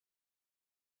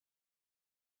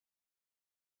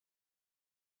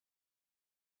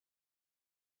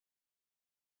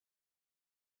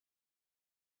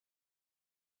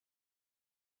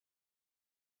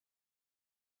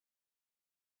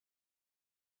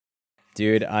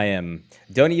Dude, I am.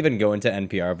 Don't even go into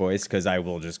NPR voice because I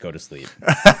will just go to sleep.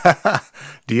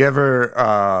 Do you ever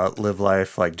live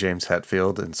life like James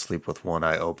Hetfield and sleep with one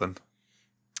eye open?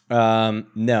 No.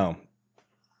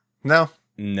 No.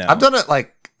 No. I've done it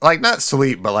like not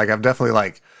sleep, but like I've definitely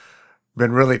like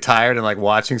been really tired and like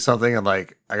watching something and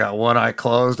like I got one eye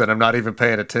closed and I'm not even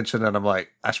paying attention and I'm like,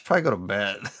 I should probably go to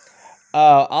bed.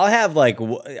 I'll have like,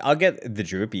 I'll get the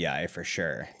droopy eye for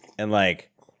sure. And like,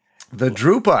 The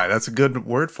droop eye, that's a good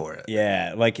word for it.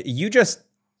 yeah, like you just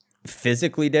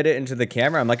physically did it into the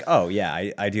camera. I'm like, oh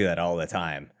yeah, I do that all the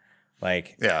time.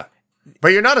 Like, Yeah.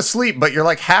 But you're not asleep, but you're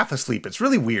like half asleep. It's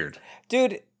really weird.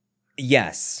 dude,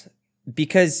 yes.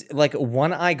 Because like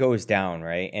one eye goes down,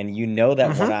 right? And you know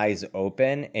that one eye is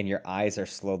open and your eyes are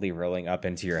slowly rolling up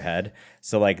into your head.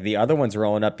 So like the other one's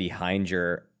rolling up behind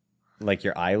your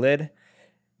eyelid.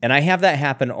 And I have that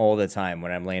happen all the time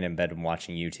when I'm laying in bed and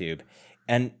watching YouTube.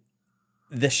 And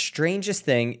the strangest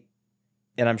thing,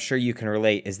 and I'm sure you can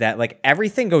relate, is that like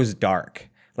everything goes dark.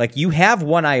 Like you have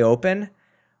one eye open,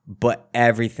 but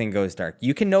everything goes dark.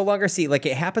 You can no longer see. Like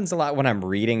it happens a lot when I'm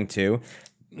reading too.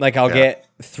 Like I'll get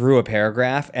through a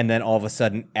paragraph and then all of a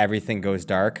sudden everything goes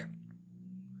dark.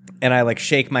 And I like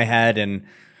shake my head and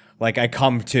like I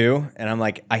come to and I'm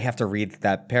like, I have to read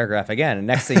that paragraph again. And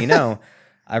next thing you know,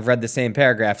 I've read the same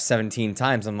paragraph 17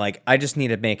 times. I'm like, I just need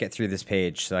to make it through this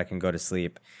page so I can go to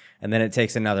sleep. And then it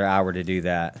takes another hour to do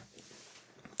that.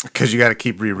 Because you got to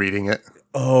keep rereading it.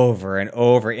 Over and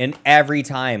over. And every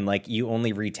time, like, you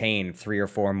only retain 3 or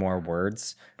 4 more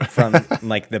words from,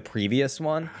 like, the previous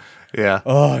one. Yeah.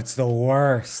 Oh, it's the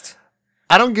worst.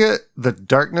 I don't get the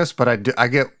darkness, but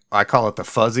I call it the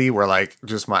fuzzy, where, like,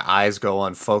 just my eyes go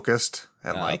unfocused.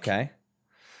 And, Okay.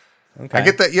 I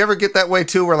get that. You ever get that way,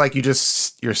 too, where, like,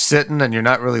 you're sitting and you're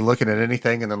not really looking at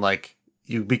anything, and then, like,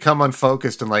 you become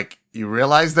unfocused and, like, you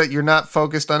realize that you're not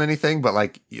focused on anything, but,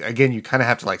 like, again, you kind of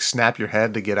have to, like, snap your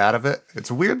head to get out of it. It's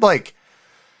a weird, like,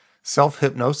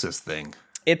 self-hypnosis thing.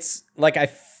 It's like I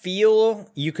feel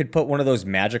you could put one of those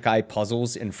magic eye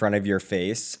puzzles in front of your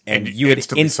face and you would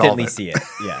instantly see it.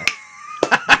 Yeah.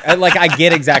 And, like, I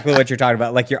get exactly what you're talking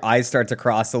about. Like, your eyes start to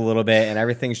cross a little bit and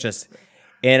everything's just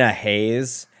in a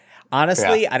haze.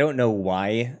 Honestly, I don't know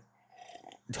why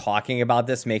talking about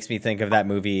this makes me think of that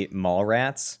movie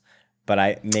Mallrats,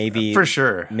 but for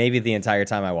sure. Maybe the entire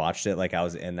time I watched it, like I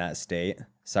was in that state.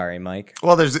 Sorry, Mike.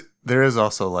 Well, there is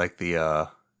also like the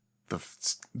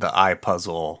eye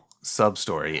puzzle sub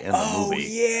story in the movie. Oh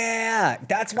yeah,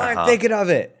 that's why I'm thinking of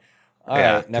it. All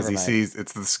right, never mind. Because he sees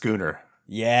it's the schooner.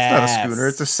 Yeah, it's not a schooner;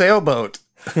 it's a sailboat.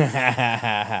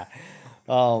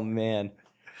 Oh man,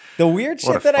 the weird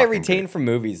shit that I retain from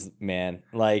movies, man.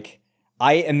 Like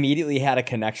I immediately had a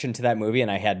connection to that movie, and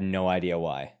I had no idea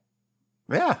why.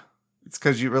 Yeah, it's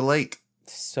because you relate.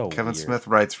 So Kevin weird. Smith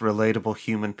writes relatable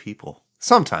human people.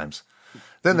 Sometimes.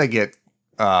 Then they get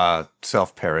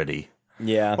self-parody.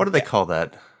 Yeah. What do they call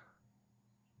that?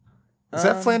 Is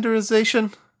that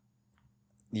Flanderization?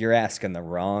 You're asking the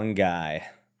wrong guy.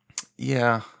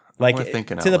 Yeah. Like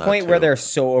thinking to the point where they're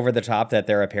so over the top that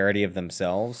they're a parody of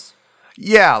themselves.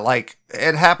 Yeah, like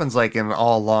it happens like in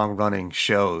all long-running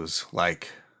shows, like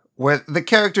where the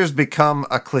characters become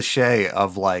a cliche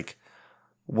of like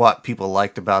what people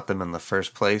liked about them in the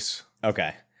first place.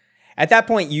 Okay. At that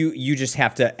point, you just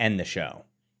have to end the show.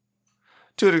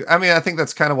 Dude, I mean, I think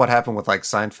that's kind of what happened with like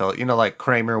Seinfeld. You know, like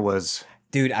Kramer was...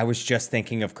 Dude, I was just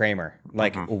thinking of Kramer.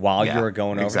 Like while you were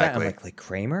going over that, I'm like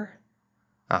Kramer?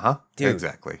 Uh-huh. Dude,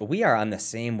 exactly. We are on the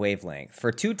same wavelength.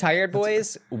 For two tired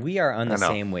boys, we are on the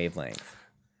same wavelength.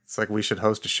 It's like we should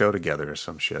host a show together or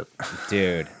some shit.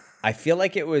 Dude, I feel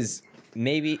like it was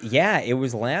maybe... Yeah, it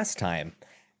was last time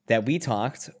that we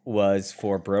talked was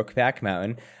for Brokeback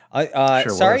Mountain.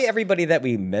 Sorry, everybody, that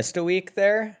we missed a week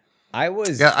there. I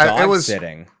was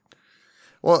dog-sitting.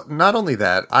 Well, not only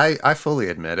that, I fully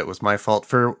admit it was my fault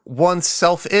for one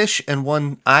selfish and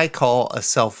one I call a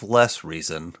selfless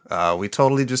reason. We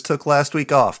totally just took last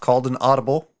week off, called an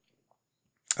audible.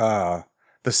 The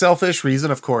selfish reason,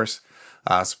 of course,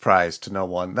 surprise to no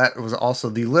one. That was also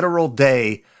the literal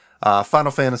day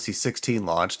Final Fantasy 16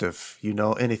 launched. If you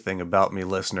know anything about me,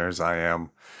 listeners, I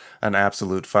am an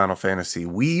absolute Final Fantasy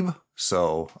weeb.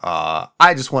 So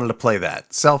I just wanted to play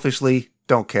that. Selfishly,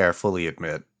 don't care, fully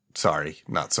admit. Sorry,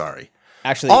 not sorry.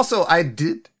 Actually, also, I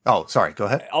did... Oh, sorry, go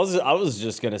ahead. I was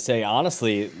just going to say,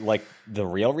 honestly, like, the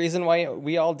real reason why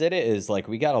we all did it is, like,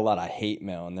 we got a lot of hate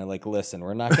mail, and they're like, listen,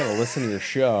 we're not going to listen to your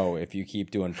show if you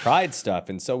keep doing Pride stuff,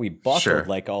 and so we buckled,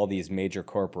 like, all these major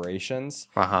corporations.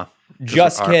 Uh-huh.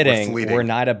 Just kidding. We're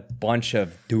not a bunch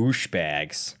of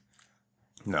douchebags.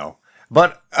 No.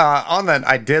 But on that,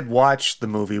 I did watch the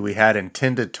movie we had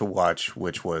intended to watch,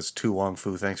 which was Tu Wong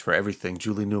Fu, Thanks for Everything,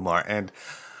 Julie Newmar. And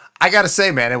I got to say,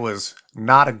 man, it was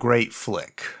not a great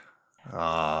flick.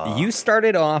 You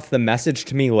started off the message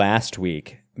to me last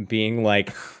week being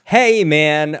like, hey,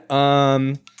 man,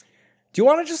 do you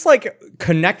want to just like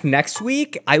connect next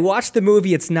week? I watched the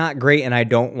movie. It's not great, and I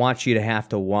don't want you to have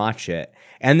to watch it.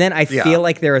 And then I feel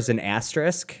like there was an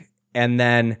asterisk, and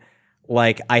then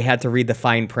like I had to read the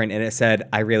fine print, and it said,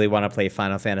 I really want to play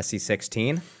Final Fantasy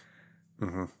 16.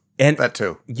 Mm-hmm. And that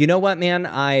too. You know what, man?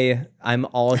 I'm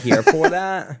all here for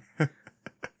that.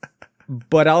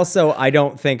 But also, I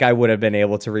don't think I would have been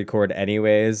able to record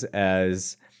anyways,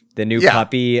 as the new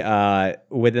puppy,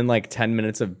 within like 10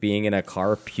 minutes of being in a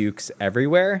car, pukes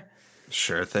everywhere.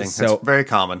 Sure thing. So, it's very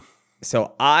common.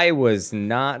 So I was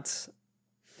not...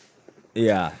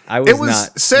 Yeah, It was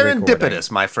not serendipitous, recording.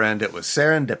 My friend. It was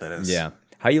serendipitous. Yeah.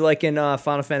 How you liking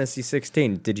Final Fantasy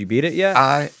 16? Did you beat it yet?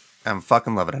 I am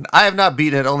fucking loving it. I have not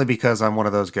beaten it only because I'm one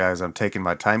of those guys. I'm taking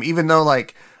my time, even though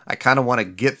like I kind of want to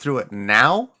get through it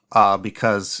now,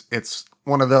 because it's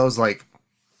one of those like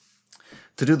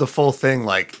to do the full thing.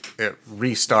 Like it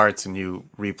restarts and you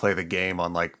replay the game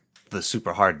on like the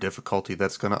super hard difficulty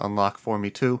that's going to unlock for me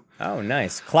too. Oh,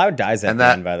 nice. Cloud dies at the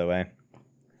end, by the way.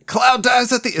 Cloud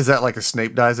dies at the... Is that like a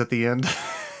Snape dies at the end?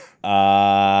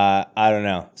 I don't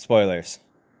know. Spoilers.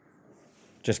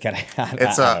 Just kidding. I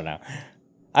don't know.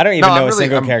 I don't even know a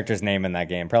single character's name in that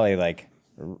game. Probably like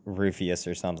Rufius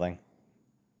or something.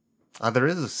 There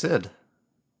is a Cid.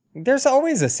 There's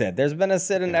always a Cid. There's been a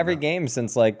Cid in every game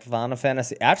since like Final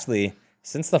Fantasy. Actually,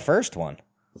 since the first one.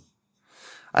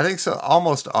 I think so.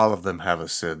 Almost all of them have a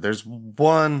Cid. There's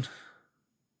one...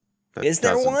 Is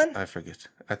there one? I forget.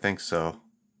 I think so.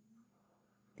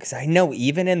 Because I know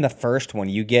even in the first one,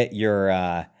 you get your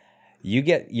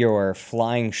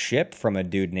flying ship from a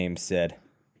dude named Cid.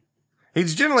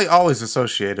 He's generally always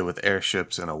associated with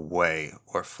airships in a way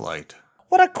or flight.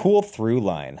 What a cool through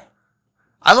line.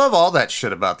 I love all that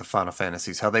shit about the Final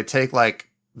Fantasies. How they take like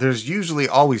there's usually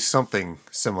always something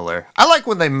similar. I like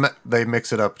when they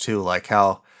mix it up too, like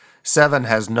how 7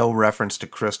 has no reference to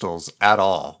crystals at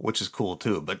all, which is cool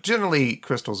too. But generally,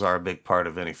 crystals are a big part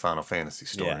of any Final Fantasy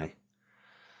story. Yeah.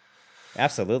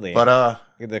 Absolutely. But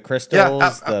the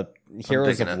crystals, the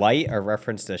heroes of light are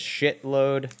referenced a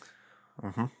shitload.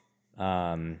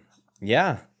 Mm-hmm.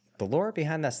 Yeah, the lore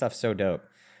behind that stuff's so dope.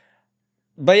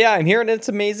 But yeah, I'm hearing it's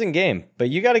an amazing game. But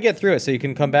you got to get through it so you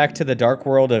can come back to the dark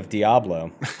world of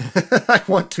Diablo. I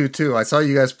want to too. I saw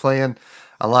you guys playing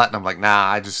a lot, and I'm like,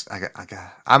 nah.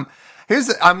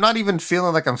 I'm not even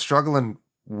feeling like I'm struggling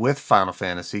with Final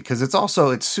Fantasy because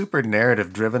it's super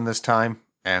narrative driven this time,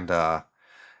 and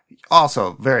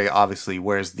also very obviously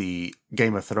wears the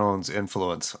Game of Thrones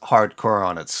influence hardcore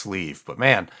on its sleeve. But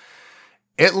man,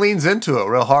 it leans into it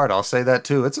real hard. I'll say that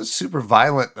too. It's a super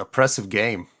violent, oppressive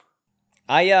game.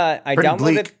 I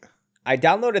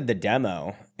downloaded the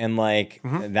demo, and like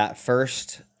that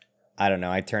first, I don't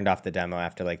know, I turned off the demo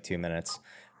after like 2 minutes,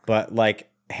 but like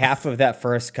half of that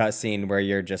first cutscene where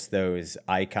you're just those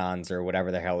icons or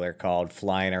whatever the hell they're called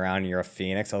flying around and you're a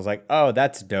phoenix, I was like, oh,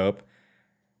 that's dope.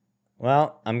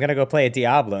 Well, I'm going to go play a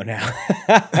Diablo now.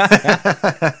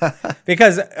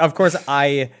 Because, of course,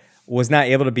 I was not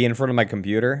able to be in front of my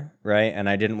computer, right? And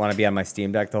I didn't want to be on my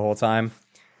Steam Deck the whole time.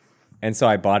 And so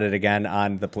I bought it again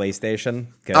on the PlayStation.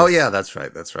 Oh, yeah, that's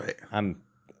right. That's right. I'm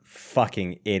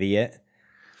fucking idiot.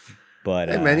 But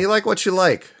hey, man, you like what you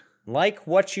like. Like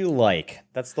what you like.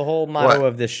 That's the whole motto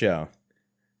of this show.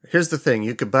 Here's the thing.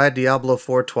 You could buy Diablo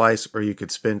 4 twice, or you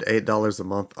could spend $8 a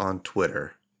month on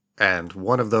Twitter. And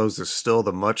one of those is still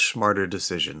the much smarter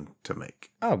decision to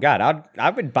make. Oh, God. I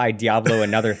would buy Diablo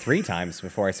another 3 times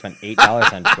before I spent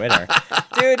 $8 on Twitter.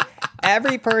 Dude,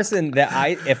 every person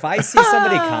if I see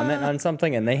somebody comment on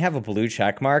something and they have a blue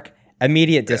check mark,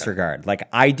 immediate disregard. Like,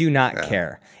 I do not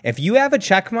care. If you have a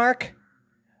check mark,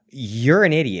 you're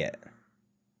an idiot.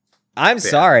 I'm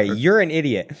sorry, you're an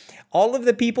idiot. All of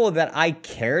the people that I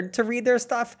cared to read their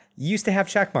stuff used to have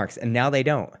check marks, and now they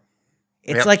don't.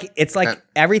 It's like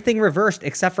everything reversed,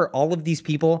 except for all of these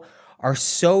people are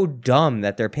so dumb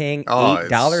that they're paying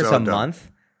 $8 a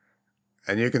month.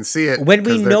 And you can see it when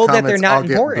we know that they're not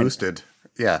important. Boosted.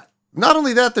 Yeah. Not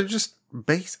only that, they're just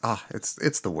base.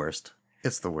 It's the worst.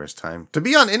 It's the worst time to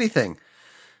be on anything.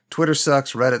 Twitter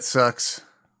sucks. Reddit sucks.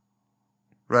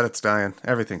 Reddit's dying.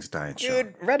 Everything's dying.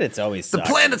 Dude, Reddit's always sucks.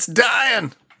 The planet's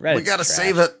dying. Reddit's we gotta trash.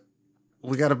 save it.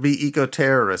 We gotta be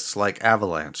eco-terrorists like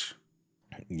Avalanche.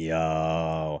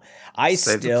 Yo, I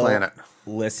still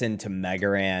listen to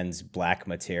Megaran's Black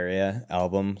Materia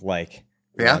album like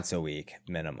once a week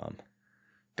minimum.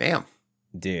 Damn.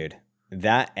 Dude,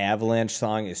 That Avalanche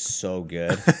song is so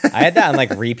good. I had that on like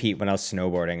repeat when I was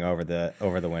snowboarding over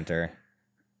the winter.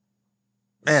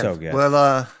 Man, So good.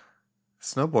 Well,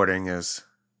 snowboarding is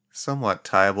somewhat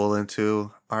tieable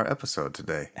into our episode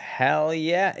today. Hell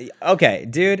yeah. Okay,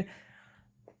 dude.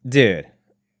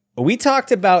 We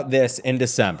talked about this in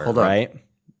December, Hold on. right?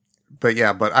 But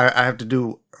I have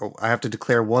to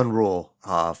declare one rule.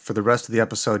 For the rest of the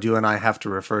episode, you and I have to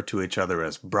refer to each other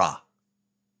as brah.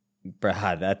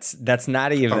 Bruh, that's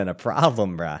not even a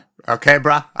problem, bruh. Okay,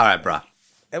 brah? All right, brah.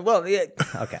 Well, yeah,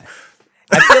 okay.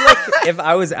 I feel like if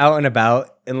I was out and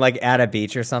about and like at a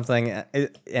beach or something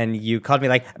and you called me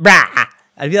like, brah,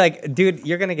 I'd be like, dude,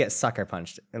 you're going to get sucker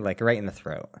punched like right in the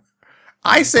throat.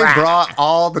 I say brah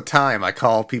all the time. I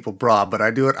call people brah, but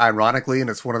I do it ironically, and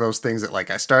it's one of those things that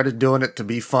like I started doing it to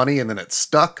be funny, and then it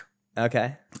stuck.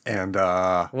 Okay. And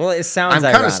well, it sounds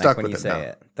I'm ironic stuck when with you it say now.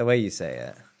 it. The way you say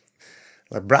it.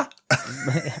 Like brah.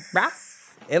 Brah.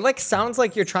 It like sounds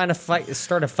like you're trying to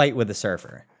start a fight with a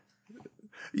surfer.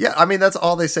 Yeah, I mean that's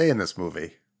all they say in this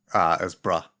movie. Is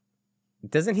brah.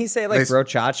 Doesn't he say like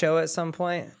brochacho at some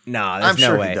point? No, there's I'm no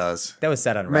sure way. He does. That was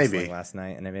said on wrestling Maybe. last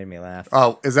night, and it made me laugh.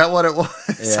 Oh, is that what it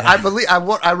was? Yeah. I believe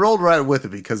I rolled right with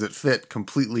it because it fit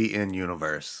completely in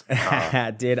universe.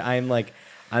 Dude,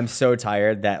 I'm so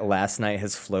tired that last night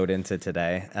has flowed into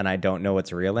today, and I don't know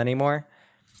what's real anymore.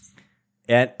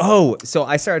 And so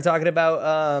I started talking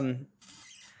about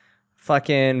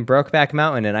fucking Brokeback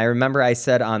Mountain, and I remember I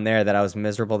said on there that I was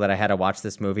miserable that I had to watch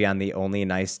this movie on the only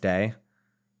nice day.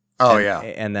 Oh, and, yeah.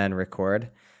 And then record.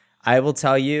 I will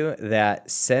tell you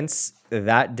that since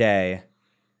that day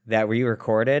that we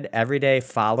recorded, every day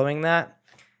following that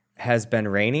has been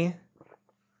rainy.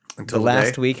 Until the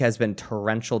last week has been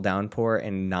torrential downpour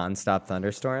and nonstop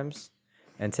thunderstorms.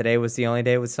 And today was the only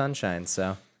day with sunshine,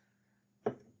 so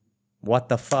what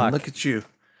the fuck? And look at you.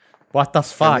 What the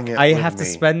fuck? I have to me.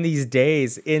 spend these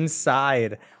days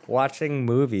inside watching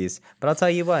movies. But I'll tell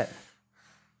you what.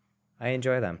 I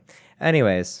enjoy them.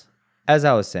 Anyways, as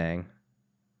I was saying,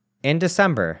 in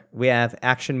December, we have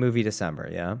Action Movie December,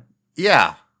 yeah?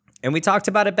 Yeah. And we talked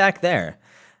about it back there.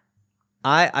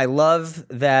 I love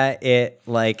that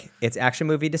it's Action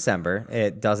Movie December.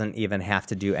 It doesn't even have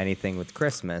to do anything with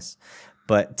Christmas.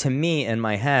 But to me, in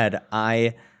my head,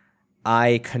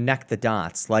 I connect the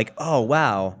dots. Like, oh,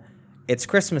 wow, it's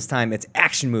Christmas time. It's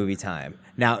action movie time.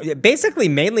 Now, basically,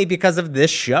 mainly because of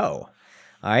this show.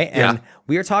 All right. And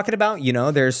we were talking about,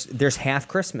 there's half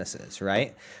Christmases,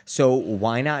 right? So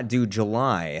why not do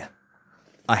July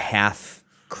a half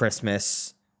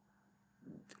Christmas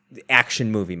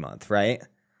action movie month, right?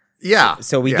 Yeah.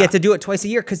 So we get to do it twice a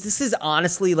year because this is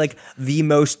honestly like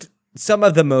some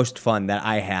of the most fun that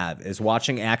I have is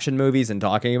watching action movies and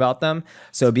talking about them.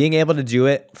 So being able to do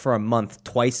it for a month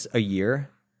twice a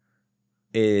year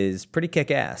is pretty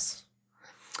kick-ass.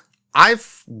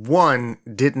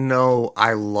 Didn't know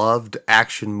I loved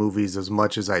action movies as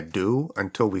much as I do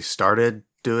until we started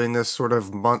doing this sort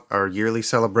of month or yearly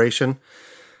celebration.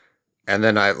 And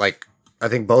then I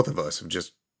think both of us have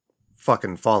just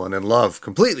fucking fallen in love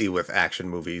completely with action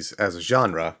movies as a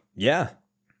genre. Yeah.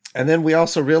 And then we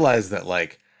also realized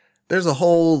that there's a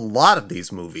whole lot of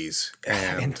these movies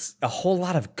and a whole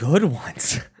lot of good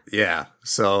ones. Yeah.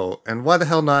 So, and why the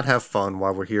hell not have fun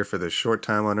while we're here for this short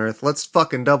time on Earth? Let's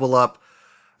fucking double up.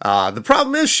 The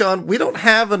problem is, Sean, we don't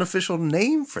have an official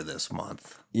name for this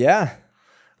month. Yeah.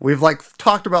 We've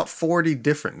talked about 40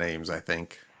 different names, I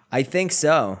think. I think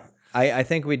so. I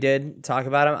think we did talk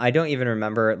about them. I don't even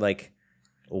remember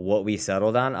what we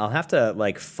settled on. I'll have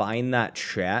to find that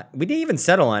chat. We didn't even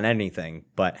settle on anything,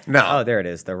 but no. Oh, there it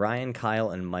is. The Ryan, Kyle,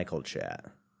 and Michael chat.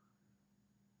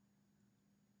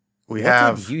 What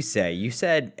did you say? You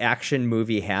said action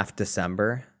movie half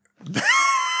December.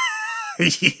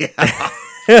 Yeah.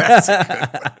 That's a good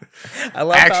one. I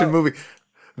love action movie.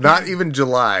 Not even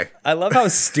July. I love how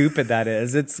stupid that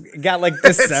is. It's got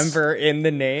December in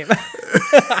the name.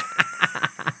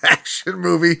 Action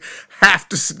movie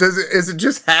is it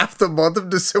just half the month of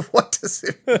December? What does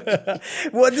it mean?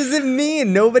 What does it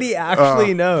mean? Nobody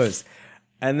actually knows.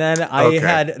 And then I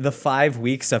had the 5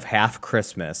 weeks of half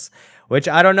Christmas, which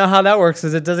I don't know how that works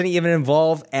because it doesn't even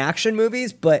involve action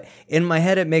movies. But in my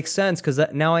head, it makes sense because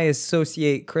now I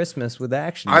associate Christmas with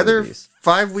action movies. Are there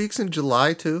 5 weeks in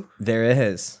July too? There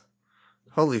is.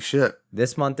 Holy shit.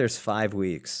 This month, there's 5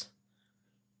 weeks.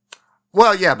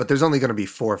 Well, yeah, but there's only going to be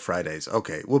 4 Fridays.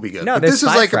 Okay, we'll be good. No, but there's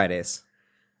this 5 is Fridays.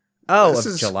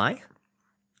 Of July?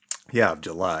 Yeah, of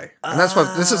July. And that's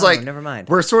what this is never mind.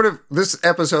 This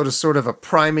episode is sort of a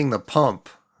priming the pump,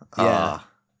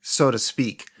 so to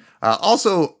speak.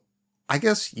 Also, I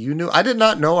guess you knew. I did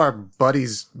not know our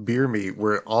buddies Beer Me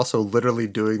were also literally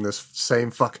doing this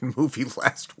same fucking movie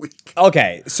last week.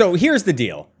 Okay, so here's the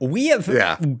deal. We have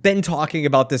Yeah. been talking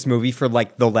about this movie for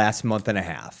like the last month and a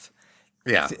half.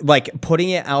 Yeah. Like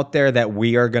putting it out there that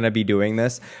we are going to be doing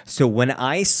this. So when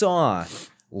I saw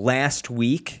last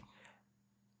week,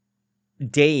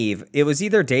 it was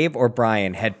either Dave or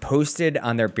Brian had posted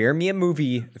on their Bear Me a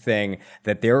Movie thing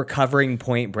that they were covering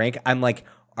Point Break. I'm like,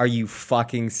 are you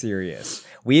fucking serious?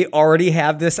 We already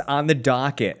have this on the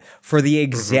docket for the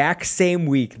exact same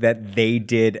week that they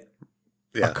did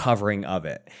a covering of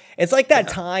it. It's like that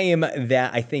time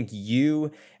that I think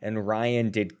you and Ryan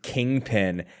did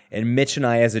Kingpin and Mitch and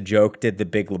I as a joke did The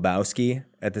Big Lebowski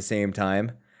at the same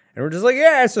time. And we're just like,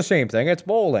 yeah, it's the same thing. It's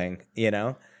bowling, you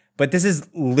know? But this is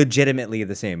legitimately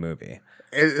the same movie.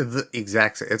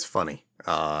 Exactly. It's funny.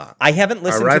 I haven't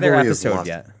listened to their episode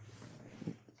yet.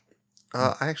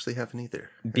 I actually haven't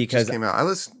either. Because it just came out.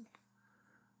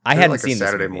 I hadn't like seen a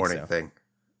Saturday this movie, morning thing.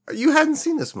 You hadn't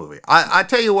seen this movie. I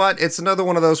tell you what, it's another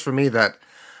one of those for me that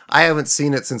I haven't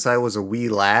seen it since I was a wee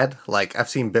lad. Like, I've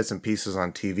seen bits and pieces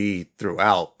on TV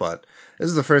throughout, but this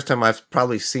is the first time I've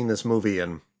probably seen this movie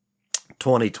in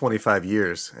 20, 25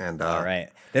 years. And all right.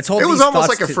 It was almost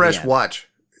like a fresh watch.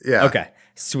 Yeah. Okay.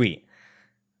 Sweet.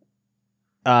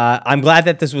 I'm glad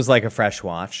that this was like a fresh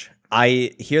watch.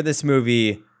 I hear this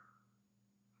movie,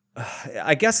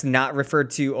 I guess not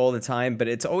referred to all the time, but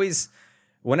it's always,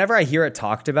 whenever I hear it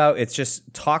talked about, it's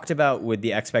just talked about with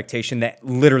the expectation that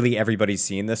literally everybody's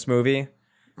seen this movie.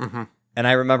 Mm-hmm. And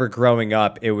I remember growing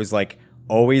up, it was like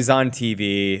always on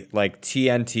TV, like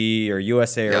TNT or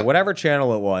USA or whatever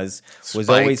channel it was Spike,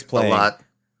 always playing. A lot.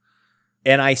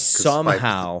 And I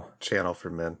somehow channel for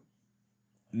men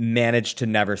managed to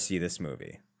never see this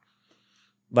movie.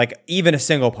 Like even a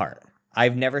single part.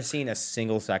 I've never seen a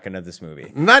single second of this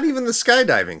movie. Not even the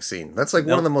skydiving scene. That's like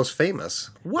one of the most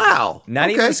famous. Wow. Not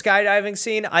even the skydiving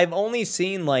scene. I've only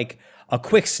seen like a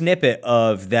quick snippet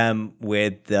of them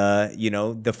with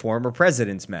the former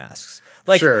president's masks.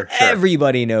 Like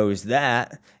everybody knows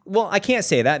that. Well, I can't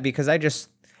say that because I just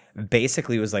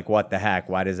basically was like, what the heck?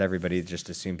 Why does everybody just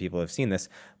assume people have seen this?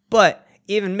 But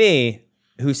even me,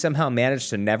 who somehow managed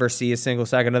to never see a single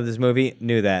second of this movie,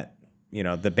 knew that,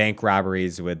 the bank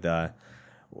robberies with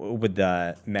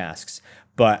the masks.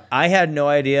 But I had no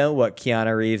idea what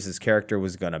Keanu Reeves' character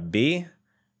was going to be.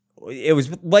 It was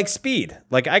like Speed.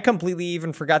 Like I completely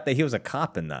even forgot that he was a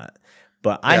cop in that.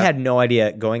 But I had no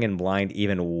idea going in blind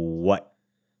even what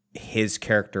his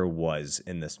character was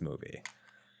in this movie.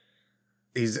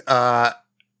 He's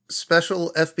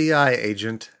special FBI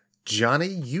agent Johnny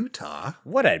Utah.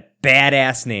 What a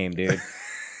badass name, dude.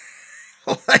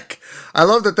 I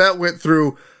love that went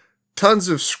through tons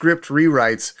of script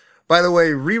rewrites. By the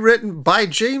way, rewritten by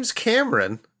James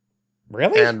Cameron.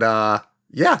 Really? And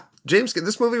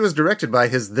this movie was directed by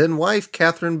his then wife,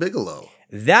 Catherine Bigelow.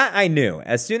 That I knew.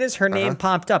 As soon as her name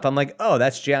popped up, I'm like, oh,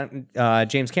 that's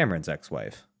James Cameron's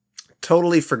ex-wife.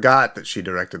 Totally forgot that she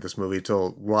directed this movie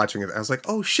till watching it. I was like,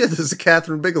 oh shit, this is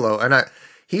Catherine Bigelow. And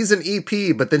he's an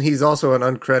EP, but then he's also an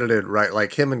uncredited, right?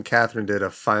 Like him and Catherine did a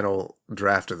final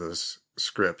draft of this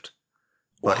script.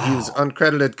 But he was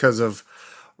uncredited because of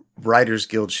Writers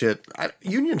Guild shit.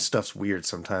 Union stuff's weird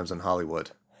sometimes in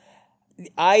Hollywood.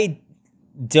 I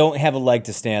don't have a leg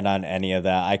to stand on any of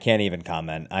that. I can't even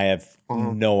comment. I have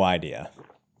no idea.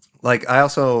 Like, I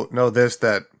also know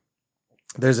that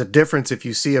there's a difference if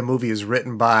you see a movie is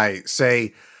written by,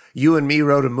 say, you and me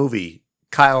wrote a movie,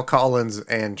 Kyle Collins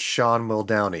and Sean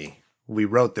Muldowney. We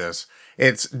wrote this.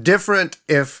 It's different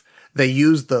if they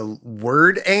use the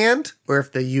word and or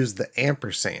if they use the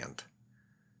ampersand.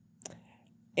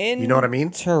 You know what I mean?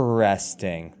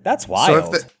 Interesting. That's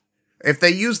wild. So if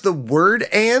they use the word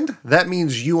and, that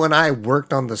means you and I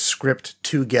worked on the script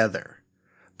together.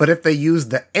 But if they use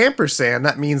the ampersand,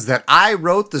 that means that I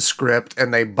wrote the script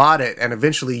and they bought it, and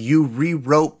eventually you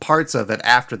rewrote parts of it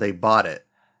after they bought it.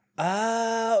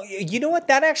 You know what?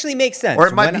 That actually makes sense. Or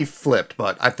it might be flipped,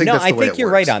 but I think that's the way it works. I think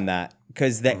you're right on that.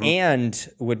 Because the and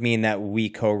would mean that we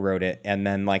co-wrote it, and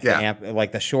then like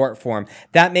the short form,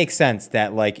 that makes sense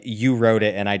that like you wrote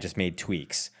it and I just made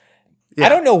tweaks. Yeah. I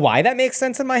don't know why that makes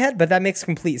sense in my head, but that makes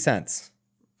complete sense.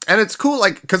 And it's cool,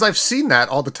 like, because I've seen that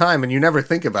all the time, and you never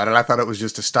think about it. I thought it was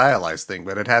just a stylized thing,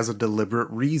 but it has a deliberate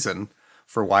reason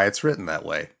for why it's written that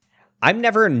way. I'm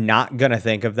never not going to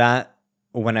think of that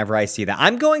whenever I see that.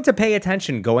 I'm going to pay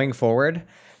attention going forward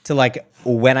to, like,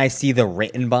 when I see the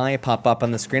written by pop up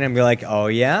on the screen, I'm going to be like, oh,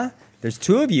 yeah? There's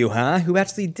two of you, huh? Who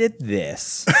actually did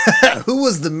this? Who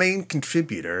was the main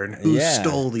contributor, and who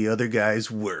stole the other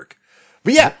guy's work?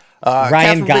 But yeah.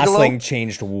 Ryan Gosling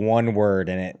changed one word,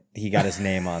 and it he got his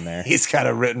name on there. He's got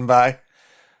it written by,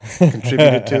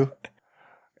 contributed to.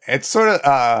 It's sort of,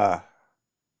 I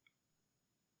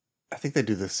think they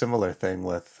do the similar thing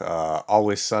with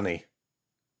Always Sunny,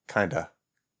 kind of.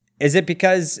 Is it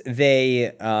because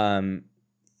they,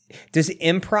 does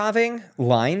improving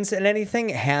lines and anything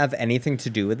have anything to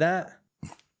do with that?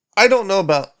 I don't know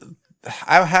about,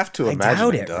 I have to imagine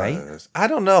doubt it it, does. right? I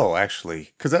don't know,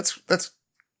 actually, because that's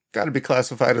got to be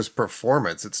classified as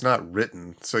performance. It's not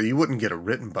written, so you wouldn't get it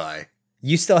written by.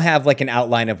 You still have like an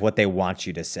outline of what they want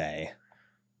you to say.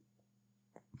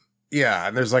 Yeah,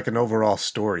 and there's like an overall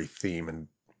story theme, and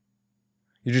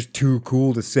You're just too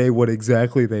cool to say what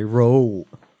exactly they wrote.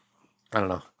 I don't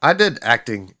know. I did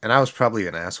acting, and I was probably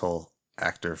an asshole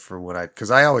actor for what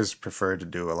because I always preferred to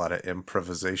do a lot of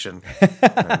improvisation.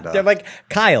 And, They're like,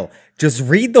 Kyle, just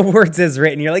read the words as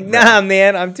written. You're like, nah,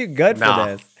 man, I'm too good for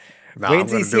this. Wait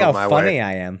until you see how funny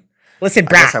I am. Listen,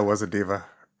 brah. I guess I was a diva.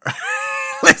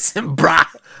 Listen, brah.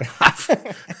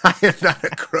 I am not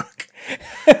a crook.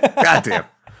 Goddamn.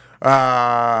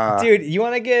 Dude, you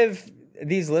want to give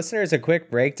these listeners a quick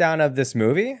breakdown of this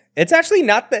movie? It's actually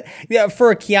not that. Yeah,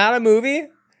 for a Keanu movie,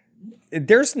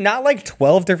 there's not like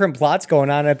 12 different plots going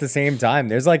on at the same time.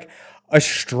 There's like a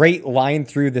straight line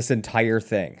through this entire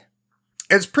thing.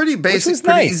 It's pretty basic,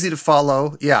 pretty easy to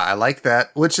follow. Yeah, I like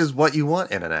that, which is what you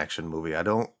want in an action movie.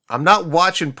 I'm not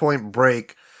watching Point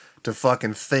Break to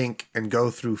fucking think and go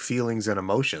through feelings and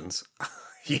emotions,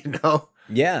 you know?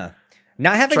 Yeah.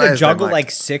 Not having to juggle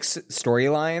like 6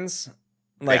 storylines.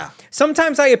 Like,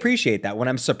 sometimes I appreciate that when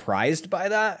I'm surprised by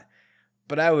that,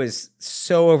 but I was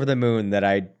so over the moon that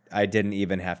I didn't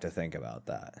even have to think about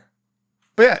that.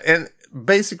 But yeah, and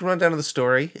basic rundown of the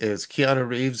story is Keanu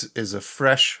Reeves is a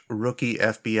fresh rookie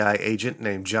FBI agent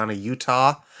named Johnny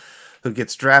Utah who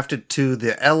gets drafted to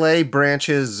the LA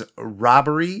branch's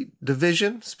robbery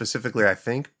division, specifically, I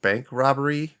think, bank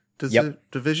robbery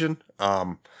division,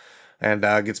 and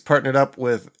gets partnered up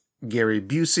with Gary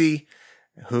Busey,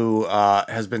 who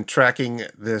has been tracking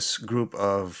this group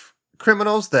of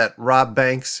criminals that rob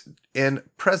banks in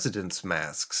president's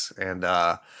masks. And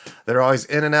they're always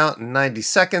in and out in 90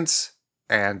 seconds.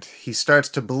 And he starts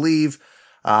to believe,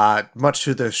 much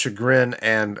to the chagrin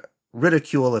and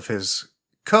ridicule of his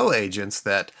co-agents,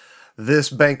 that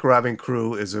this bank robbing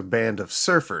crew is a band of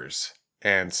surfers.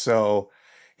 And so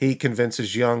he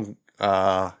convinces young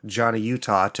Johnny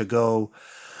Utah to go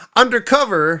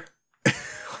undercover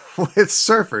with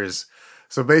surfers.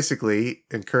 So basically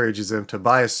encourages him to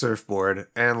buy a surfboard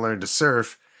and learn to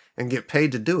surf and get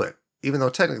paid to do it, even though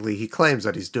technically he claims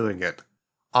that he's doing it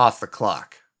off the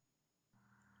clock.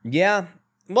 Yeah.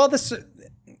 Well,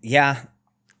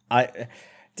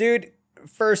 dude,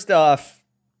 first off,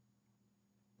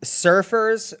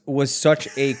 surfers was such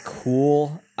a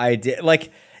cool idea.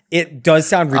 Like, it does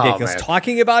sound ridiculous.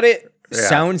 Talking about it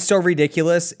sounds so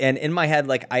ridiculous. And in my head,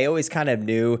 like, I always kind of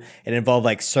knew it involved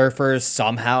like surfers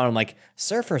somehow. And I'm like,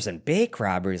 surfers and bank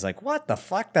robberies. Like, what the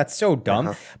fuck? That's so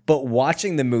dumb. But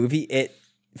watching the movie, it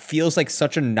feels like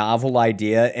such a novel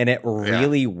idea, and it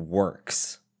really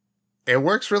works. It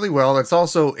works really well. It's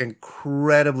also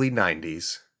incredibly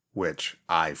 90s, which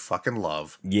I fucking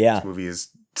love. Yeah. This movie is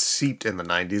seeped in the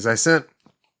 90s. I sent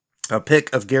a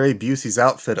pic of Gary Busey's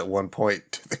outfit at one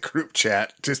point to the group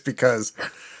chat just because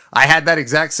I had that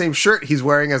exact same shirt he's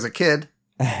wearing as a kid.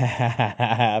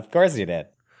 Of course you did.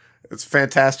 It's a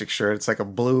fantastic shirt. It's like a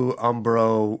blue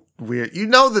Umbro weird. You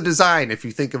know the design if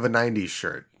you think of a 90s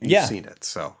shirt. You've seen it.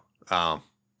 So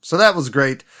that was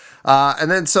great. And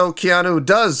then so Keanu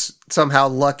does somehow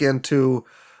luck into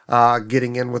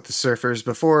getting in with the surfers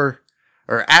before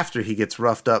or after he gets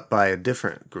roughed up by a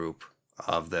different group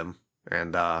of them.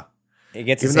 And he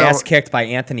gets his ass kicked by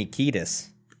Anthony Kiedis.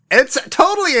 It's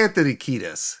totally Anthony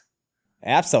Kiedis.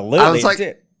 Absolutely.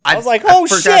 I was like, oh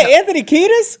shit, Anthony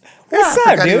Kiedis? What's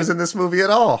up, dude? He was in this movie at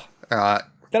all. That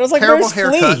was like, where's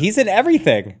Flea? He's in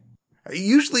everything. He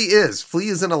usually is. Flea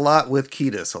is in a lot with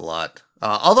Kiedis a lot.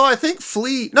 Although I think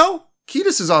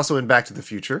Kiedis is also in Back to the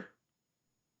Future.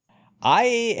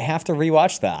 I have to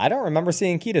rewatch that. I don't remember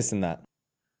seeing Kiedis in that.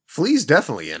 Flea's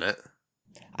definitely in it.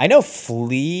 I know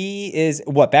Flea is,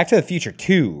 Back to the Future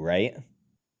 2, right?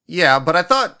 Yeah, but I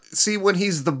thought, when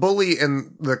he's the bully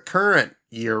in the current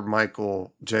year,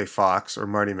 Michael J. Fox or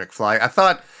Marty McFly, I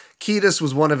thought Kiedis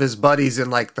was one of his buddies in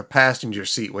like the passenger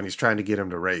seat when he's trying to get him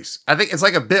to race. I think it's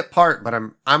like a bit part, but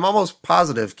I'm almost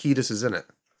positive Kiedis is in it.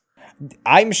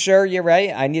 I'm sure you're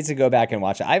right. I need to go back and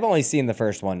watch it. I've only seen the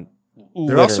first one.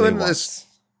 They're also in this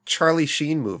Charlie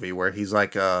Sheen movie where he's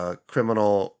like a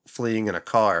criminal fleeing in a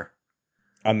car.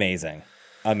 Amazing.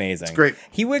 It's great.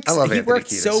 He worked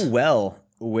so well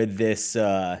with this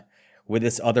with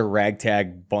this other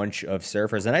ragtag bunch of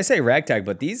surfers. And I say ragtag,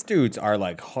 but these dudes are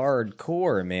like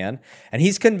hardcore, man. And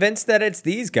he's convinced that it's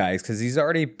these guys because he's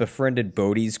already befriended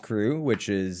Bodhi's crew, which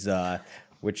is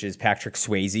Patrick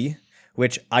Swayze,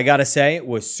 which I gotta say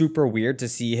was super weird to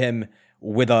see him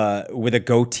with a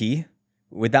goatee,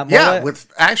 with that mullet. Yeah,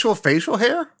 with actual facial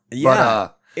hair. Yeah,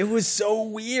 but, it was so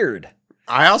weird.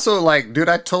 I also like, dude,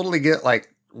 I totally get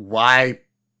like why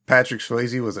Patrick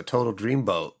Swayze was a total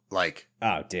dreamboat. Like,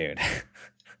 oh, dude.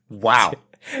 Wow.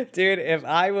 Dude, if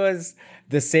I was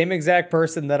the same exact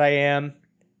person that I am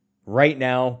right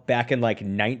now, back in like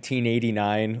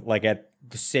 1989, like at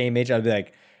the same age, I'd be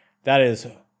like, that is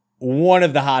one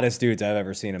of the hottest dudes I've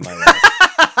ever seen in my life.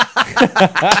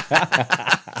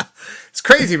 It's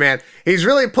crazy, man. He's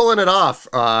really pulling it off.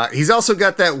 He's also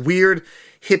got that weird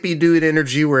hippie dude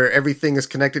energy where everything is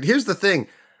connected. Here's the thing.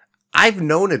 I've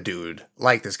known a dude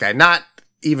like this guy, not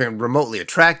even remotely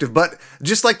attractive, but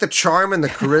just like the charm and the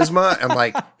charisma and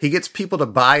like he gets people to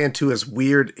buy into his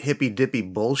weird hippy dippy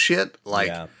bullshit. Like,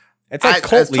 yeah. It's like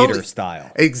cult leader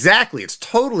style. Exactly. It's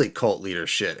totally cult leader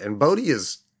shit. And Bodhi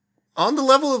is on the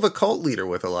level of a cult leader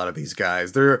with a lot of these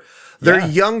guys. They're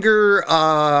younger,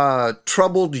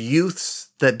 troubled youths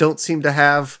that don't seem to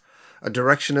have a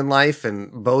direction in life.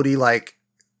 And Bodhi like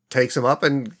takes them up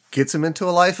and gets them into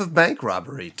a life of bank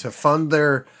robbery to fund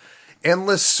their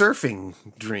endless surfing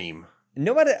dream. You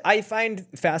know what I find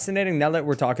fascinating now that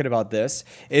we're talking about this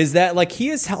is that like he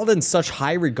is held in such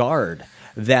high regard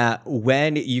that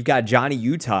when you've got Johnny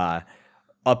Utah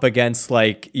up against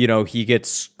like, you know, he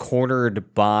gets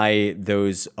cornered by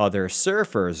those other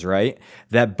surfers, right?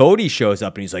 That Bodhi shows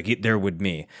up and he's like, they're with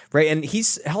me, right? And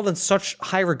he's held in such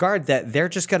high regard that they're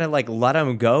just going to like let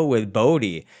him go with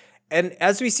Bodhi. And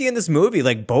as we see in this movie,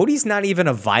 like Bodhi's not even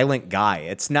a violent guy.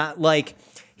 It's not like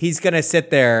he's going to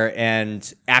sit there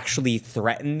and actually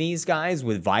threaten these guys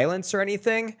with violence or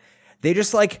anything. They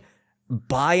just like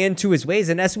buy into his ways.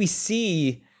 And as we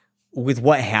see with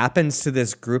what happens to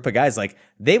this group of guys, like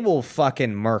they will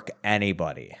fucking murk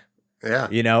anybody. Yeah.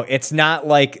 You know, it's not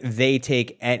like they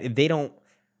don't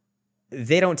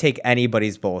take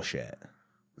anybody's bullshit.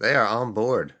 They are on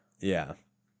board. Yeah.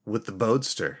 With the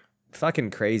Bodester.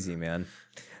 Fucking crazy, man.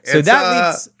 So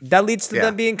that leads to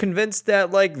them being convinced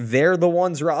that like they're the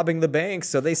ones robbing the bank.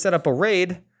 So they set up a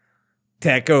raid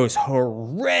that goes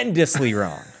horrendously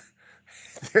wrong.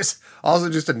 There's also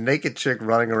just a naked chick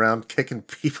running around kicking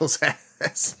people's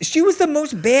ass. She was the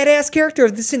most badass character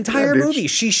of this entire movie.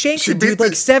 She shanked the dude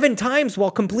like 7 times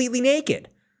while completely naked.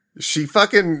 She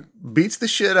fucking beats the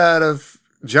shit out of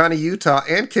Johnny Utah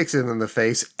and kicks him in the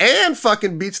face and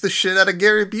fucking beats the shit out of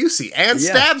Gary Busey and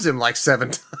stabs him like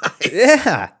 7 times.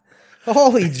 Yeah.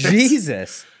 Holy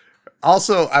Jesus.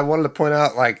 Also, I wanted to point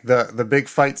out like the big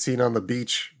fight scene on the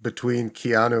beach between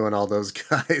Keanu and all those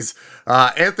guys.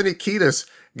 Anthony Kiedis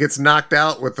gets knocked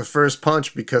out with the first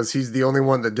punch because he's the only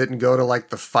one that didn't go to like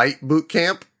the fight boot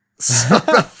camp. So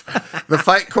the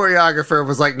fight choreographer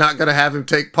was like not going to have him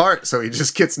take part, so he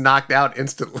just gets knocked out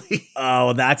instantly.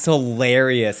 Oh, that's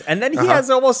hilarious. And then he has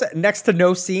almost next to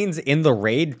no scenes in the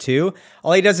raid too.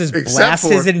 All he does is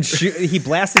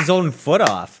blast his own foot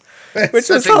off, which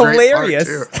was hilarious.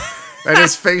 And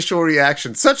his facial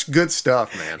reaction. Such good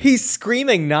stuff, man. He's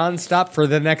screaming nonstop for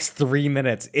the next 3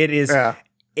 minutes. It is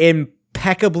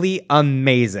impeccably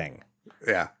amazing.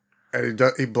 Yeah. And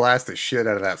he blasts the shit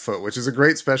out of that foot, which is a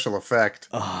great special effect.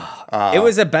 It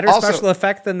was a better special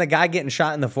effect than the guy getting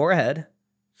shot in the forehead.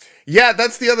 Yeah,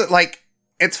 that's the other, like,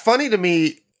 it's funny to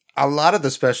me, a lot of the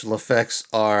special effects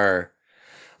are,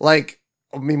 like,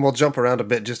 I mean, we'll jump around a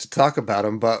bit just to talk about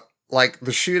them, but like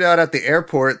the shootout at the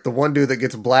airport, the one dude that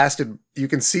gets blasted, you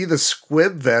can see the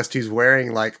squib vest he's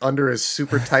wearing like under his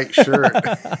super tight shirt.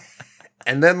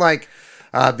 And then like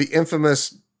the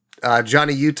infamous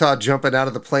Johnny Utah jumping out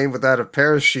of the plane without a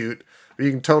parachute.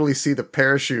 You can totally see the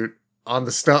parachute on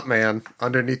the stuntman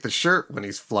underneath the shirt when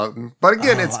he's floating. But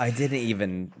again, I didn't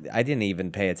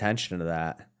even pay attention to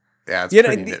that. Yeah, it's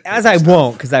pretty nitpicky as I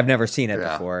won't because I've never seen it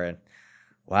before. And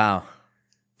wow.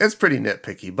 It's pretty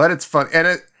nitpicky, but it's fun.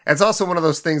 And it's also one of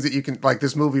those things that you can, like,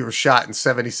 this movie was shot in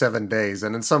 77 days.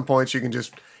 And in some points, you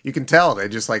can tell they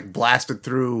just, like, blasted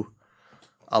through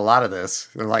a lot of this.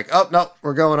 They're like, oh, no,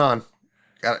 we're going on.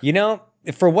 You know,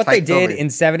 for what they did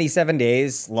in 77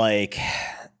 days, like,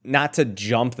 not to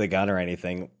jump the gun or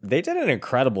anything, they did an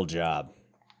incredible job.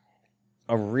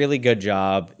 A really good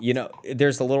job. You know,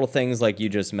 there's the little things like you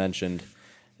just mentioned.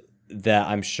 that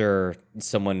I'm sure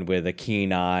someone with a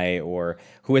keen eye or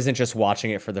who isn't just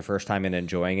watching it for the first time and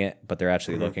enjoying it, but they're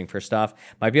actually looking for stuff,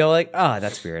 might be all like, oh,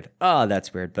 that's weird. Oh,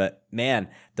 that's weird. But man,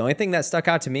 the only thing that stuck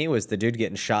out to me was the dude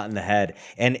getting shot in the head.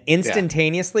 And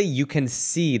instantaneously, you can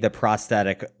see the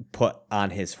prosthetic put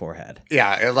on his forehead.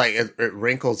 Yeah, it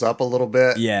wrinkles up a little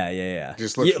bit. Yeah.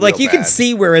 Just looks like you bad. can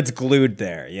see where it's glued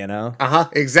there, you know?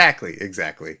 Exactly.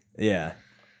 Yeah.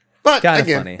 But Kinda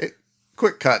again, funny.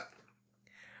 Quick cut.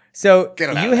 So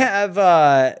Get it out you of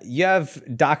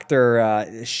have Dr.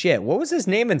 What was his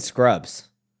name in Scrubs?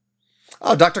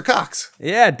 Oh, Dr. Cox.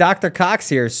 Yeah, Dr. Cox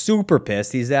here, super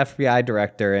pissed. He's the FBI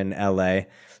director in LA.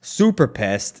 Super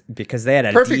pissed because they had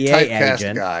a Perfect DA typecast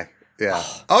agent. guy. Yeah.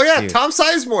 Oh yeah, dude. Tom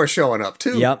Sizemore showing up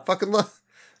too. Yep. Fucking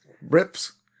rip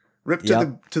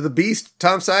to the beast.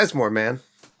 Tom Sizemore, man.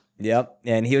 Yep,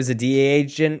 and he was a DA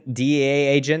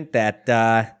agent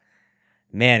that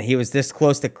man, he was this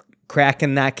close to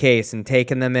cracking that case and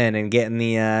taking them in and getting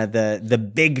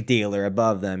the big dealer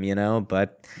above them, you know,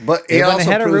 but he they went also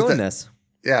ahead and proves ruined that, this.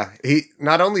 Yeah, he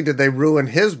not only did they ruin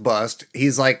his bust,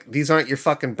 he's like, these aren't your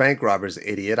fucking bank robbers,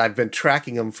 idiot. I've been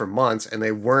tracking them for months, and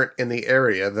they weren't in the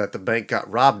area that the bank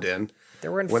got robbed in. They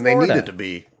were in when Florida. They needed to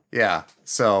be. Yeah,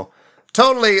 so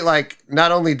totally, like,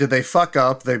 not only did they fuck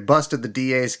up, they busted the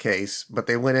DA's case, but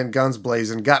they went in guns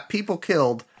blazing, got people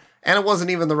killed, and it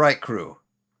wasn't even the right crew.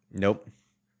 Nope.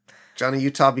 Johnny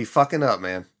Utah be fucking up,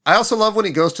 man. I also love when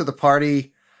he goes to the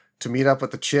party to meet up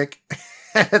with the chick.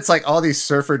 It's like all these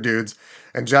surfer dudes,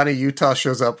 and Johnny Utah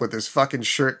shows up with his fucking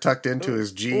shirt tucked into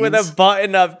his jeans. With a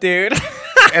button up, dude.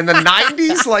 And the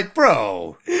 90s, like,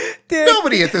 bro, dude.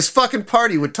 Nobody at this fucking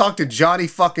party would talk to Johnny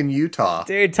fucking Utah.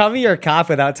 Dude, tell me you're a cop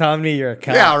without telling me you're a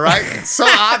cop. Yeah, right? It's so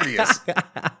obvious.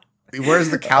 He wears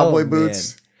the cowboy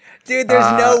boots. Dude,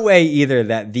 there's no way either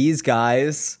that these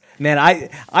guys... Man,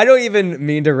 I don't even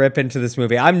mean to rip into this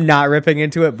movie. I'm not ripping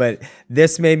into it, but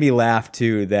this made me laugh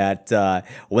too, that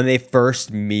when they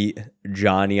first meet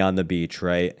Johnny on the beach,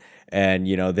 right? And,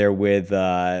 you know, they're with,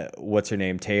 what's her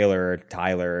name? Tyler,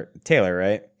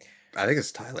 right? I think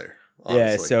it's Tyler. Honestly.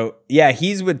 Yeah, so, yeah,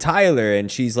 he's with Tyler, and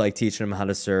she's, like, teaching him how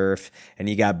to surf, and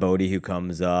you got Bodie who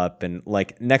comes up, and,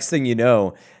 like, next thing you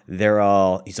know,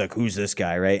 he's like, who's this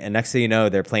guy, right? And next thing you know,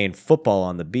 they're playing football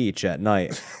on the beach at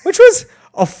night, which was...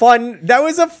 That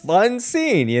was a fun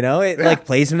scene, you know? It like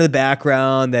plays into the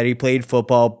background that he played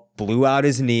football, blew out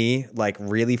his knee, like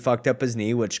really fucked up his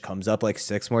knee, which comes up like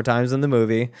 6 more times in the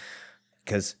movie.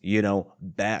 Because, you know,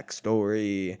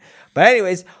 backstory. But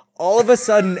anyways, all of a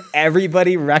sudden,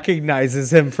 everybody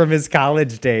recognizes him from his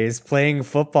college days playing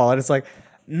football. And it's like,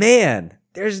 man,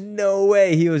 there's no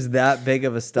way he was that big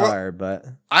of a star, but...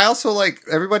 I also, like,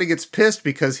 everybody gets pissed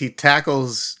because he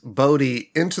tackles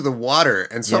Bodie into the water,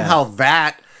 and somehow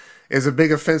that is a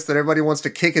big offense that everybody wants to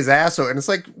kick his ass over. And it's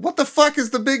like, what the fuck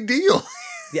is the big deal?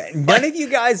 Yeah, none of you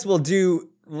guys will do...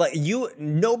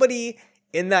 Nobody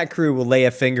in that crew will lay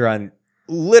a finger on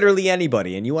literally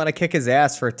anybody, and you want to kick his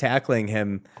ass for tackling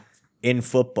him in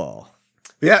football.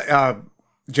 Yeah,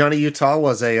 Johnny Utah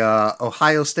was a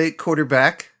Ohio State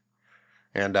quarterback.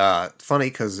 And funny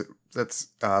because that's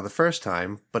the first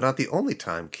time, but not the only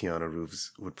time Keanu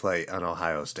Reeves would play an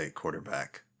Ohio State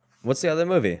quarterback. What's the other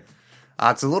movie?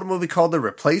 It's a little movie called The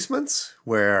Replacements,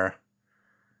 where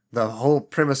the whole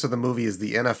premise of the movie is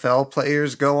the NFL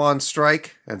players go on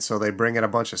strike, and so they bring in a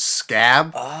bunch of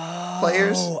scab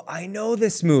players. Oh, I know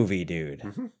this movie, dude.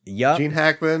 Mm-hmm. Yup. Gene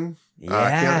Hackman.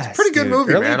 Yeah, it's a pretty good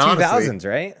movie, early man, 2000s, honestly.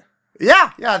 Right?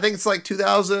 Yeah, I think it's like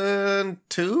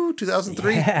 2002,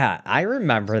 2003. Yeah, I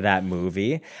remember that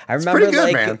movie. I remember good,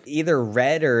 like man. either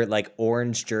red or like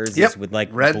orange jerseys with like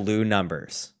red, blue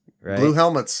numbers, right? Blue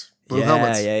helmets.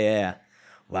 Yeah.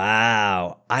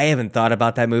 Wow. I haven't thought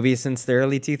about that movie since the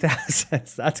early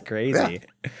 2000s. That's crazy.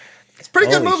 Yeah. It's a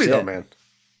pretty good movie shit. though, man.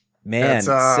 Man.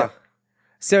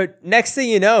 So next thing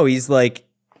you know, he's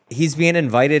being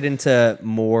invited into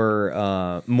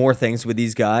more things with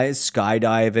these guys,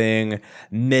 skydiving,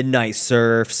 midnight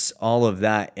surfs, all of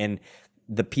that. And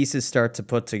the pieces start to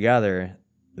put together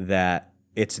that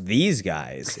it's these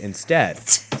guys instead,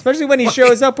 especially when he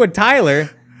shows up with Tyler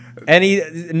and he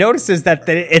notices that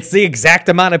it's the exact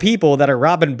amount of people that are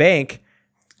robbing bank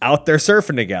out there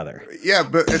surfing together. Yeah,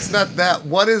 but it's not that.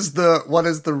 What is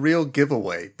the real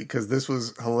giveaway? Because this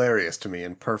was hilarious to me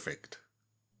and perfect.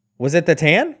 Was it the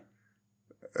tan?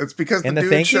 It's because the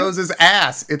dude shows his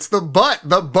ass. It's the butt.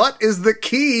 The butt is the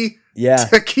key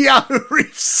to Keanu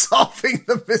Reeves solving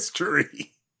the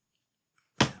mystery.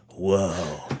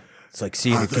 Whoa. It's like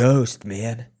seeing a ghost,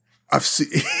 man. I've seen...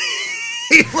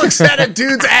 He looks at a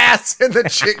dude's ass and the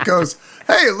chick goes,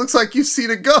 hey, it looks like you've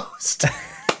seen a ghost.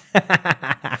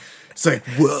 It's like,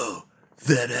 whoa,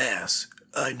 that ass.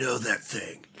 I know that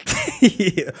thing.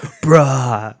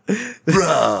 Bruh.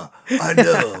 Bruh, I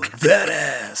know that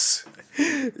ass.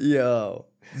 Yo.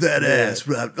 That ass,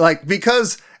 Rob. Like,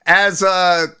 because as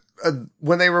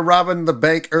when they were robbing the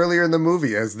bank earlier in the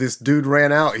movie, as this dude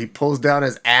ran out, he pulls down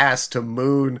his ass to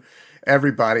moon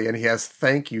everybody, and he has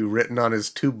 "thank you" written on his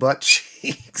 2 butt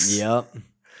cheeks. Yep.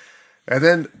 And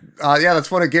then,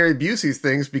 that's one of Gary Busey's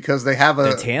things, because they have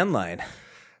the tan line.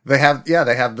 They have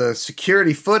the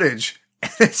security footage.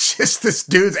 And it's just this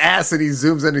dude's ass, and he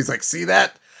zooms in. And he's like, "See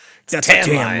that? It's That's a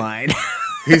tan line."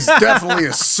 He's definitely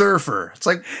a surfer. It's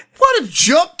like, what a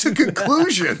jump to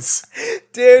conclusions.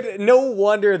 Dude, no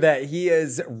wonder that he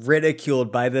is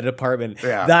ridiculed by the department.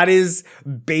 Yeah. That is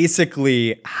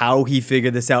basically how he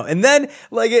figured this out. And then,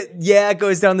 it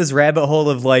goes down this rabbit hole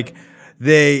of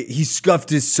he scuffed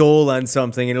his soul on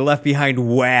something and it left behind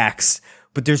wax.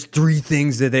 But there's 3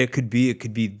 things that it could be. It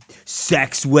could be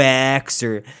sex wax,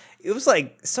 or it was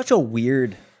such a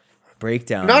weird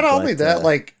breakdown. Not only that,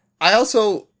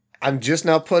 I'm just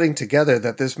now putting together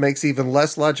that this makes even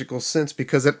less logical sense,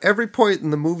 because at every point in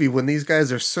the movie when these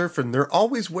guys are surfing, they're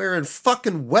always wearing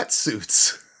fucking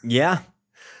wetsuits. Yeah.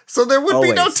 So there would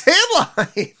be no tan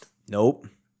line. Nope.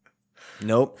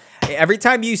 Every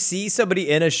time you see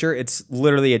somebody in a shirt, it's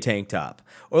literally a tank top.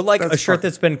 Or a shirt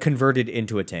that's been converted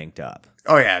into a tank top.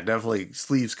 Oh, yeah, definitely.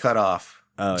 Sleeves cut off.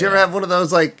 Oh, Did you ever have one of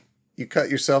those, you cut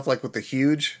yourself, with the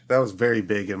huge? That was very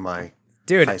big in my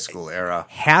high school era.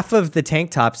 Half of the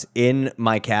tank tops in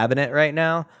my cabinet right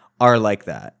now are like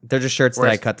that. They're just shirts that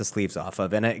I cut the sleeves off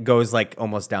of, and it goes,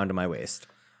 almost down to my waist.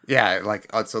 Yeah,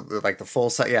 the full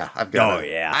size. Yeah, I've got Oh,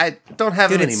 yeah. I don't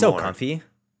have it anymore. It's so comfy.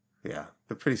 Yeah,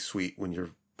 they're pretty sweet when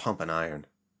you're pumping iron.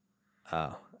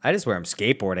 Oh, I just wear them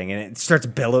skateboarding, and it starts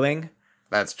billowing.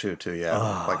 That's true too. Yeah,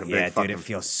 Oh, a big yeah, fucking... dude, it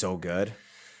feels so good.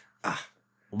 That's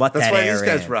that why air these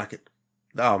guys in. rock it.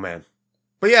 Oh man,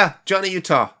 but yeah, Johnny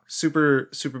Utah, super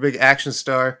big action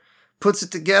star, puts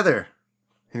it together,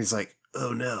 and he's like,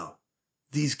 "Oh no,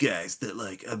 these guys that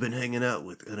I've been hanging out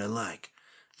with and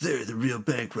they're the real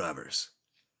bank robbers."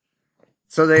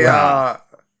 So they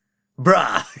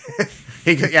bruh.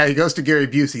 he goes to Gary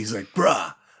Busey. He's like,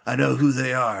 "Bruh, I know who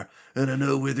they are, and I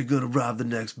know where they're gonna rob the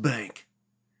next bank."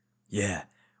 Yeah.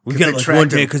 We got one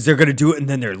day because they're going to do it and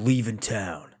then they're leaving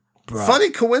town. Bruh. Funny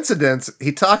coincidence.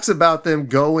 He talks about them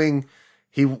going,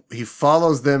 he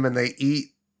follows them and they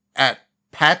eat at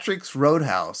Patrick's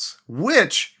Roadhouse,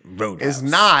 which is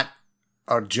not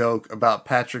a joke about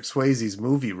Patrick Swayze's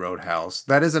movie Roadhouse.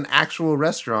 That is an actual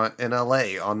restaurant in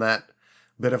LA on that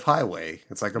bit of highway.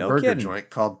 It's like a burger joint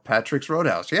called Patrick's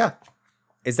Roadhouse. Yeah.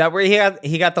 Is that where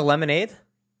he got the lemonade?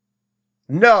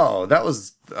 No, that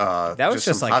was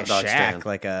just like a shack, stand.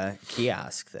 Like a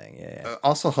kiosk thing. Yeah.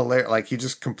 Also hilarious. He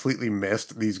just completely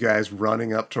missed these guys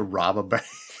running up to rob a bank.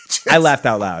 I laughed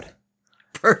out loud.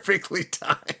 Perfectly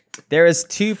timed. There is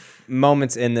 2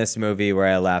 moments in this movie where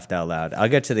I laughed out loud. I'll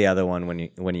get to the other one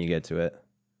when you get to it.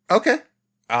 Okay.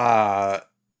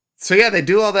 So yeah, they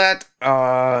do all that,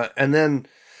 and then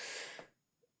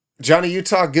Johnny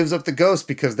Utah gives up the ghost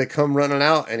because they come running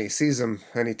out and he sees him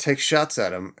and he takes shots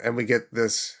at him, and we get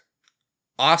this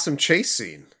awesome chase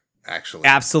scene, actually.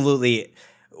 Absolutely.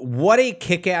 What a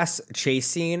kick-ass chase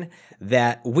scene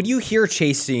that when you hear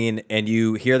chase scene and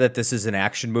you hear that this is an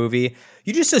action movie,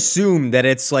 you just assume that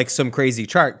it's some crazy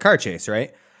car chase,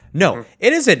 right? No,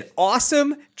 It is an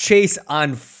awesome chase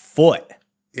on foot.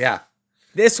 Yeah.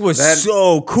 This was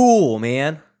so cool,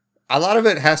 man. A lot of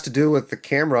it has to do with the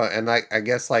camera, and I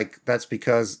guess that's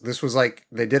because this was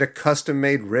they did a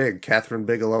custom-made rig. Catherine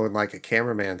Bigelow and a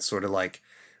cameraman sort of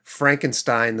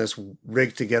Frankenstein this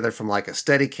rig together from a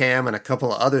Steadicam and a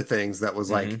couple of other things that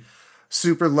was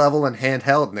super level and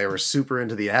handheld, and they were super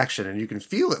into the action, and you can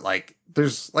feel it.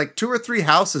 There's 2 or 3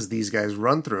 houses these guys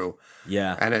run through.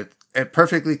 Yeah. And it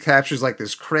perfectly captures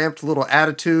this cramped little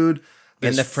attitude,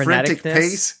 this and the frantic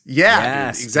pace. Yeah,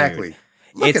 yes, dude, exactly. Dude.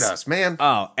 Look at us, man.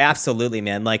 Oh, absolutely,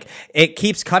 man. It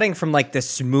keeps cutting from the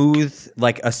smooth,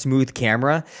 a smooth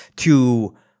camera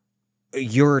to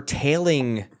you're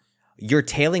tailing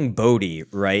Bodhi,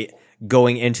 right?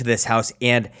 Going into this house,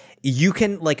 and you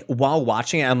can while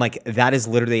watching it, I'm that is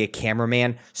literally a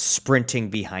cameraman sprinting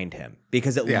behind him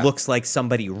because it looks like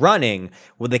somebody running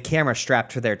with a camera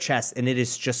strapped to their chest, and it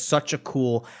is just such a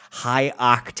cool high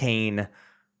octane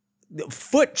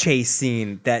foot chase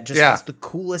scene that just has the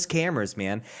coolest cameras,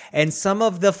 man. And some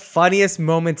of the funniest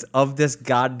moments of this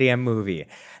goddamn movie.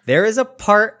 There is a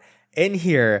part in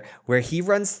here where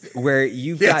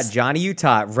you've got Johnny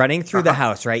Utah running through the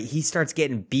house, right? He starts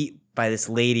getting beat by this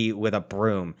lady with a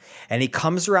broom, and he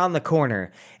comes around the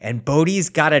corner, and Bodhi's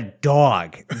got a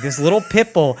dog, this little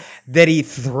pit bull that he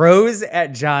throws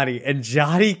at Johnny, and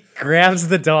Johnny grabs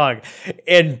the dog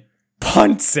and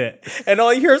punts it, and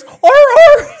all you hear is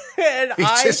 "Arr!" And He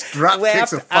I just drop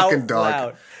kicks a fucking dog.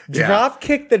 Loud. Drop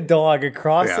kick the dog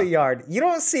across the yard. You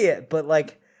don't see it, but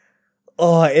like,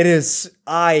 oh, it is.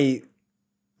 I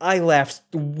laughed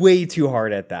way too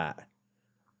hard at that.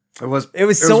 It was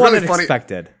so really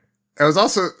unexpected. Funny. It was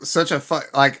also such a fun,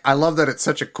 like, I love that it's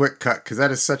such a quick cut because that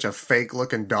is such a fake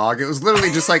looking dog. It was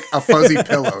literally just like a fuzzy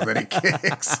pillow that he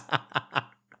kicks.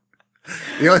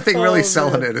 The only thing really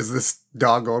selling it is this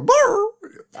dog going, Barr!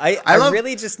 I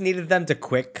really just needed them to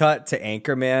quick cut to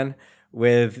Anchorman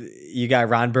with you got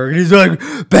Ron Burgundy. He's like,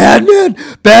 Batman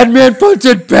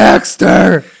punted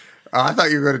Baxter. I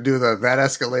thought you were going to do that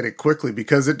escalated quickly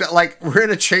because it like we're in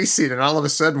a chase scene and all of a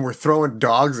sudden we're throwing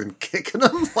dogs and kicking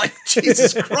them. Like,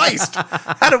 Jesus Christ.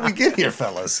 How did we get here,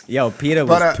 fellas? Yo, Peter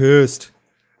was pissed.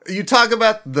 You talk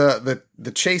about the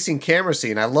chasing camera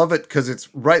scene. I love it because it's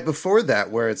right before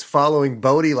that where it's following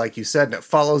Bodhi, like you said, and it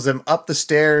follows him up the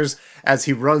stairs as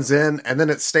he runs in, and then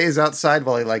it stays outside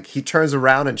while he turns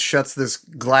around and shuts this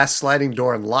glass sliding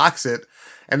door and locks it.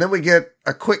 And then we get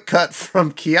a quick cut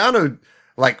from Keanu,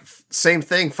 like, same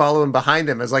thing, following behind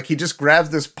him as like he just grabs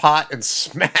this pot and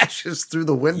smashes through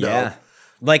the window. Yeah.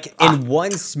 Like in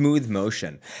one smooth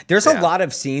motion. There's a lot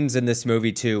of scenes in this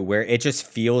movie too where it just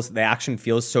feels, the action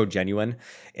feels so genuine.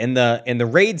 In the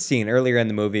raid scene earlier in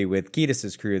the movie with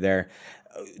Kiedis' crew there,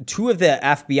 two of the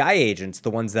FBI agents, the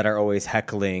ones that are always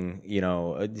heckling,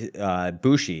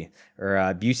 Busey,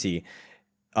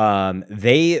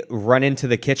 they run into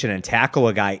the kitchen and tackle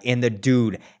a guy, and the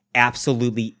dude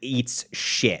absolutely eats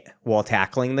shit while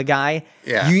tackling the guy.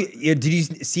 Yeah. Did you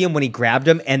see him when he grabbed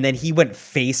him and then he went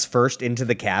face first into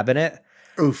the cabinet?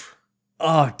 Oof.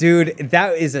 Oh, dude,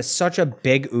 that is such a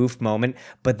big oof moment,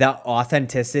 but that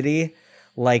authenticity,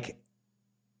 like,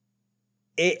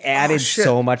 it added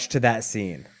so much to that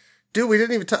scene. Dude, we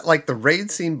didn't even talk, like, the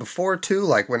raid scene before, too,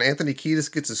 like, when Anthony Kiedis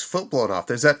gets his foot blown off.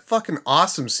 There's that fucking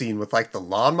awesome scene with, like, the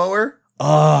lawnmower.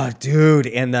 Oh, dude,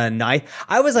 and the knife.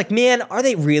 I was like, man, are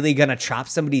they really going to chop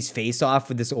somebody's face off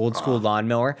with this old school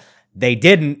lawnmower? They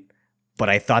didn't, but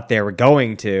I thought they were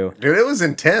going to. Dude, it was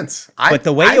intense. But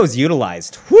the way it was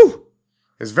utilized, whew.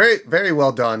 It's very, very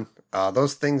well done.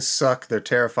 Those things suck. They're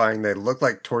terrifying. They look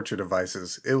like torture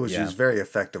devices. It was used very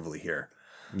effectively here.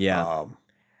 Yeah.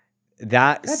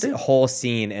 That whole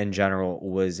scene in general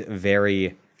was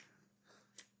very,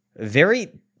 very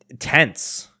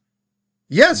tense.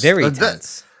 Yes. Very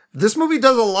tense. This movie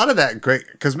does a lot of that great.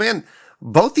 Because, man,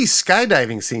 both these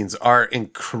skydiving scenes are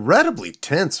incredibly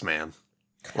tense, man.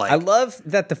 Like, I love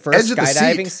that the first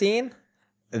skydiving scene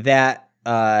that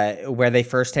where they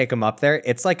first take him up there,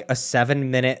 it's like a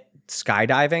 7-minute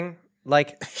skydiving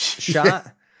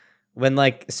shot. When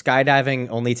like skydiving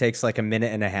only takes like a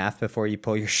minute and a half before you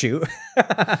pull your chute.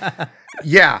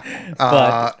 Yeah.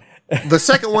 But the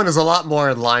second one is a lot more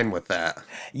in line with that.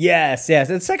 Yes.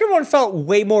 The second one felt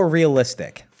way more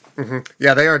realistic. Mm-hmm.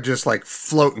 Yeah, they are just like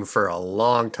floating for a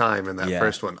long time in that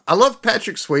first one. I love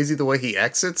Patrick Swayze, the way he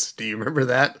exits. Do you remember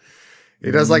that?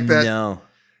 He does like that. No.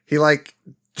 He like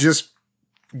just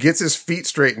gets his feet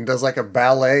straight and does like a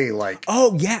ballet. Like,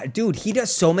 oh yeah, dude, he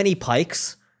does so many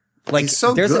pikes. Like,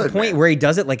 there's a point where he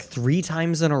does it like 3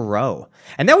 times in a row.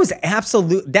 And that was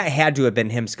that had to have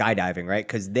been him skydiving, right?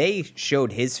 Because they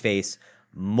showed his face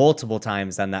multiple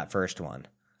times on that first one.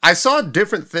 I saw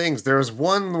different things. There was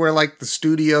one where like the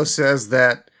studio says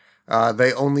that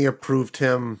they only approved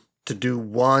him to do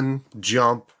 1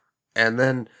 jump. And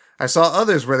then I saw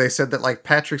others where they said that like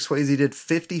Patrick Swayze did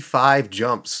 55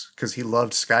 jumps because he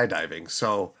loved skydiving.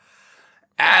 So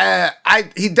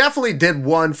he definitely did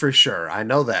 1 for sure. I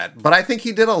know that. But I think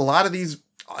he did a lot of these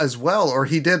as well. Or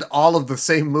he did all of the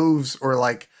same moves or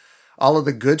like all of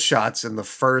the good shots in the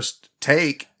first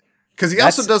take. Because he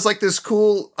also does like this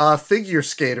cool figure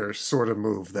skater sort of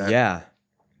move. Yeah.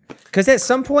 Because at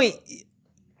some point,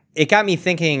 it got me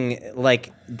thinking,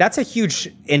 like, that's a huge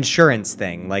insurance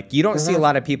thing. Like, you don't see a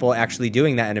lot of people actually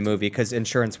doing that in a movie because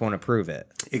insurance won't approve it.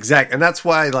 Exactly. And that's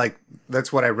why, like,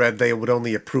 that's what I read. They would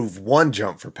only approve 1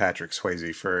 jump for Patrick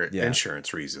Swayze for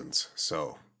insurance reasons.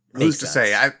 So, who's to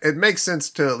say? It makes sense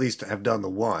to at least have done the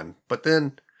 1. But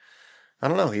then, I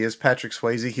don't know. He is Patrick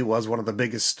Swayze. He was one of the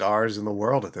biggest stars in the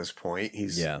world at this point.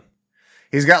 He's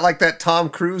got like that Tom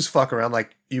Cruise fuck around.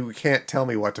 Like, you can't tell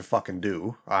me what to fucking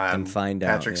do. I'm find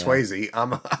Patrick out, Swayze.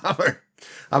 I'm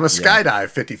a skydive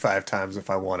 55 times if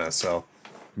I want to. So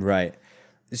right.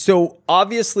 So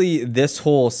obviously this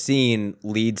whole scene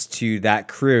leads to that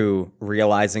crew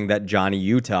realizing that Johnny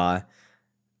Utah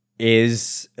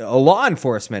is a law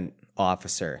enforcement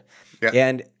officer. Yeah.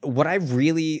 And what I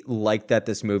really liked that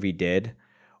this movie did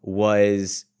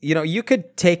was, you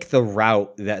could take the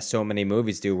route that so many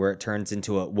movies do where it turns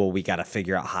into we got to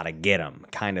figure out how to get him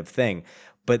kind of thing.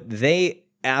 But they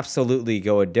absolutely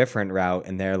go a different route,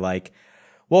 and they're like,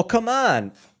 well, come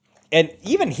on. And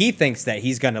even he thinks that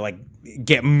he's going to like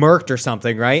get murked or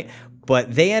something, right?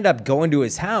 But they end up going to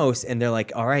his house, and they're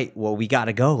like, all right, well, we got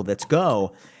to go. Let's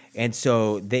go. And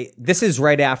so this is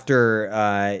right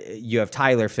after you have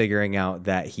Tyler figuring out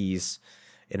that he's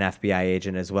an FBI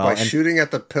agent as well. By shooting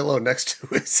at the pillow next to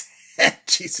his head.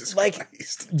 Jesus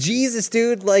Christ. Jesus,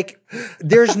 dude. Like,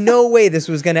 there's no way this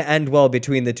was going to end well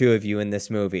between the two of you in this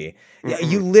movie.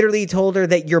 Mm-mm. You literally told her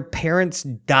that your parents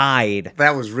died.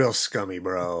 That was real scummy,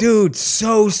 bro. Dude,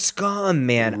 so scum,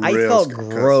 man. I felt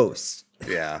gross.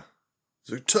 Yeah.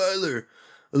 It's like, Tyler,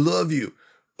 I love you.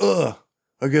 Ugh.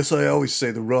 I guess I always say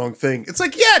the wrong thing. It's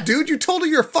like, yeah, dude, you told her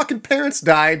your fucking parents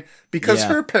died because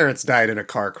her parents died in a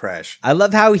car crash. I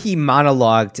love how he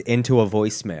monologued into a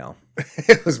voicemail.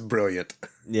 It was brilliant.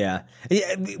 Yeah.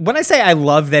 When I say I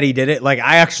love that he did it, like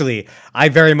I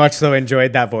very much so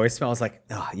enjoyed that voicemail. I was like,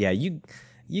 oh yeah,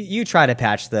 you try to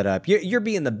patch that up. You're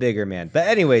being the bigger man. But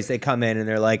anyways, they come in and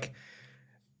they're like,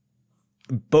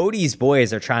 Bodie's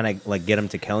boys are trying to like get him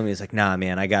to kill him. He's like, nah,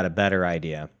 man, I got a better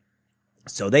idea.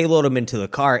 So they load him into the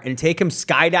car and take him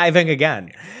skydiving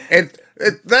again.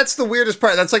 That's the weirdest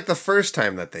part. That's like the first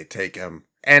time that they take him.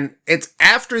 And it's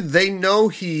after they know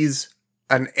he's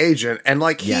an agent. And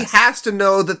like he has to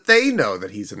know that they know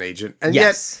that he's an agent. And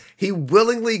yet he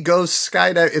willingly goes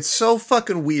skydiving. It's so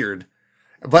fucking weird.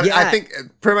 But I think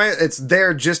it's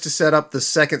there just to set up the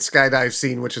second skydive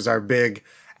scene, which is our big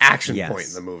action point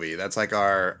in the movie. That's like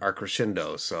our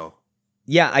crescendo. So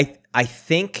yeah, I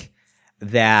think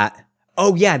that...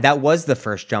 Oh, yeah, that was the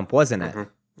first jump, wasn't it?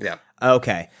 Mm-hmm. Yeah.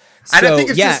 Okay. So, and I think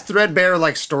it's just threadbare,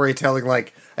 like, storytelling.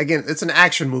 Like, again, it's an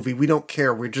action movie. We don't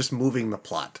care. We're just moving the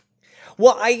plot.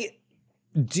 Well, I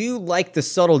do like the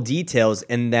subtle details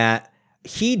in that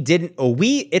he didn't...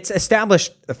 It's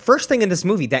established, the first thing in this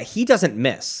movie, that he doesn't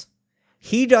miss.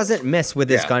 He doesn't miss with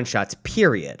his gunshots,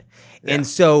 period. Yeah. And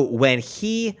so when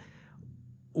he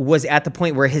was at the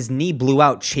point where his knee blew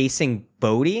out chasing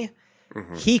Bodie...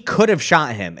 Mm-hmm. He could have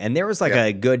shot him, and there was like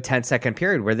a good 10-second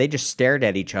period where they just stared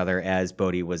at each other as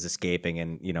Bodie was escaping,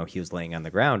 and he was laying on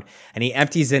the ground, and he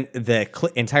empties in the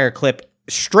entire clip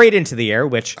straight into the air.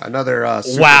 Which another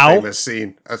famous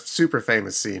scene, a super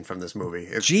famous scene from this movie.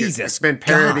 It's been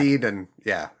parodied, and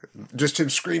just him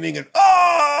screaming and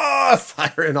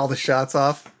firing all the shots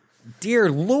off. Dear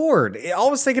Lord, all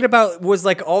I was thinking about was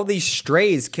like all these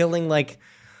strays killing like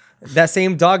that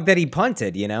same dog that he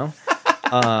punted.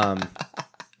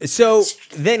 So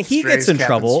then he gets in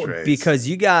trouble because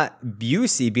you got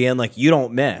Busey being like, you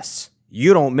don't miss.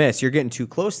 You're getting too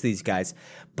close to these guys.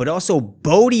 But also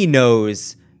Bodie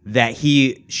knows that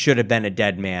he should have been a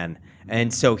dead man.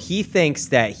 And so he thinks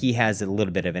that he has a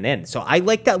little bit of an in. So I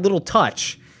like that little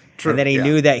touch. True, and then he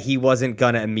knew that he wasn't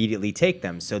going to immediately take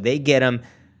them. So they get him.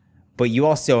 But you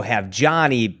also have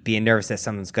Johnny being nervous that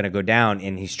something's going to go down,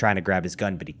 and he's trying to grab his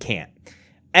gun, but he can't.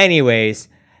 Anyways,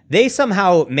 they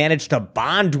somehow manage to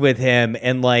bond with him,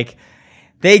 and like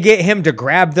they get him to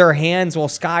grab their hands while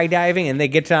skydiving, and they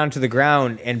get down to the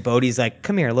ground, and Bodie's like,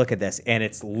 come here, look at this. And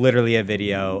it's literally a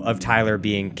video of Tyler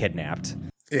being kidnapped.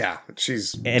 Yeah,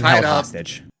 she's and tied held up,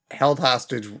 hostage. Held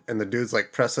hostage, and the dude's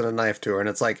like pressing a knife to her, and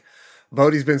it's like,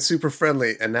 Bodie's been super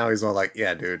friendly, and now he's all like,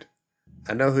 yeah, dude,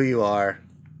 I know who you are.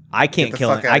 I can't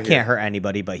kill him. I can't hurt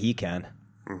anybody, but he can.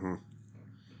 Mm-hmm.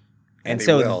 And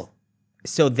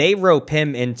so they rope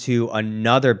him into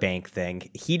another bank thing.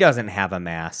 He doesn't have a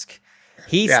mask.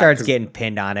 He starts getting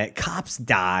pinned on it. Cops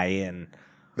die, and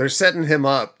they're setting him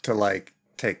up to like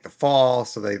take the fall.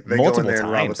 So they go in there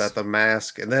and rob without the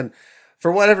mask. And then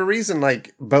for whatever reason,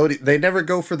 like Bodie, they never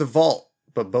go for the vault,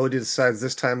 but Bodie decides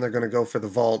this time they're going to go for the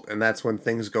vault. And that's when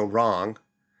things go wrong.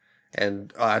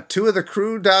 And 2 of the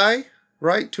crew die,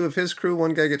 right? 2 of his crew.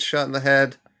 One guy gets shot in the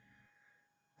head.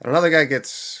 And another guy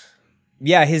gets...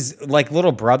 Yeah, his like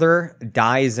little brother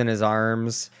dies in his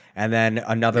arms, and then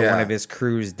another one of his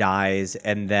crews dies,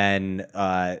 and then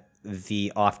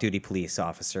the off-duty police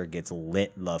officer gets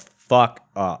lit the fuck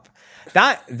up.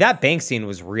 That bank scene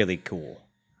was really cool.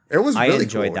 It was really cool. I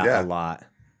enjoyed that a lot.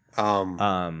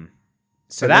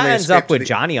 So that ends up with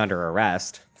Johnny under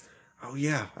arrest. Oh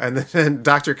yeah, and then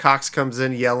Dr. Cox comes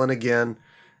in yelling again,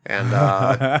 and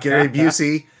Gary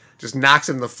Busey just knocks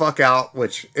him the fuck out,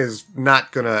 which is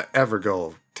not gonna ever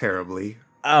go terribly.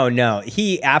 Oh no,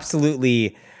 he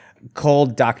absolutely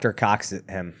cold Dr. Cox at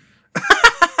him.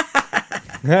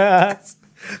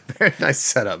 Very nice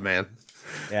setup, man.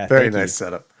 Yeah, Very nice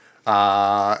setup.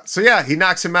 So yeah, he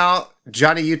knocks him out.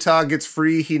 Johnny Utah gets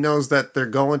free. He knows that they're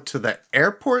going to the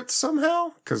airport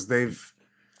somehow because they've.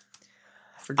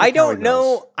 I don't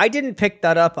know. I didn't pick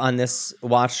that up on this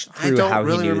watch through. I don't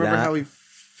really remember how he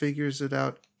figures it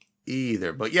out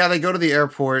either. But yeah, they go to the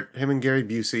airport. Him and Gary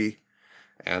Busey,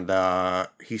 and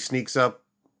he sneaks up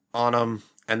on him,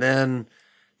 and then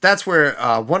that's where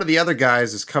one of the other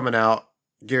guys is coming out.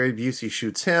 Gary Busey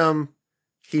shoots him.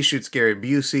 He shoots Gary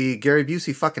Busey. Gary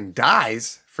Busey fucking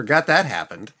dies. Forgot that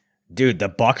happened. Dude, the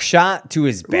buckshot to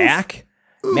his back.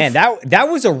 Oof. Man, that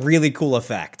was a really cool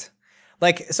effect.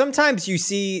 Like, sometimes you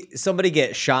see somebody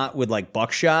get shot with, like,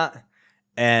 buckshot,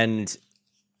 and,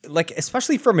 like,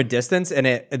 especially from a distance,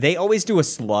 and they always do a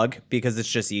slug because it's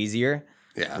just easier.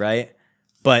 Yeah. Right?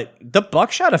 But the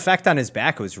buckshot effect on his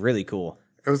back was really cool.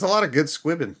 It was a lot of good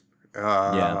squibbing.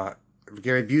 Yeah.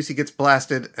 Gary Busey gets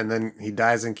blasted, and then he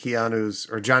dies in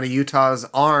Johnny Utah's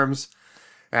arms.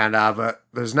 And but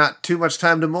there's not too much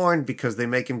time to mourn because they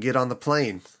make him get on the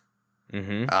plane.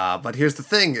 Mm-hmm. But here's the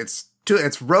thing: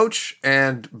 it's Roach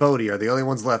and Bodhi are the only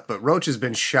ones left. But Roach has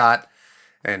been shot,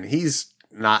 and he's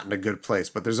not in a good place.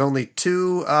 But there's only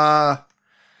two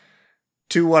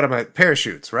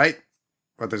parachutes, right?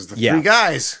 But there's the three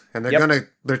guys, and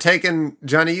they're taking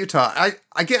Johnny Utah.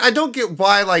 I don't get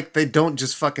why like they don't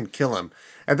just fucking kill him.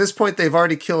 At this point, they've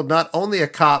already killed not only a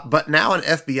cop, but now an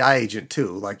FBI agent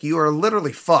too. Like, you are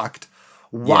literally fucked.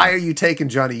 Why are you taking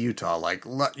Johnny Utah? Like,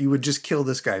 you would just kill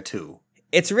this guy too.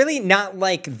 It's really not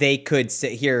like they could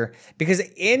sit here, because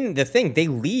in the thing, they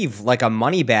leave like a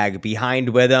money bag behind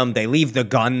with them. They leave the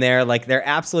gun there. Like, they're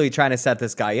absolutely trying to set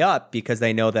this guy up because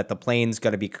they know that the plane's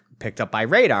going to be picked up by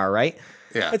radar, right?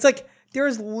 Yeah. It's like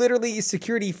there's literally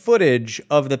security footage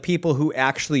of the people who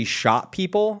actually shot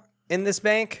people in this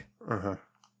bank. Uh-huh.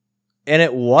 And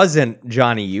it wasn't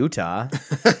Johnny Utah.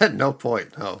 No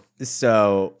point, no.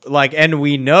 So, like, and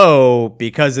we know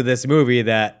because of this movie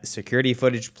that security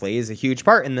footage plays a huge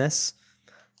part in this.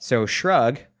 So,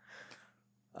 shrug.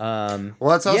 Well,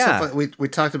 it's also fun. We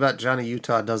talked about Johnny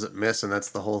Utah doesn't miss, and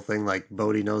that's the whole thing. Like,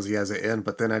 Bodhi knows he has it in,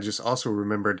 but then I just also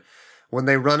remembered when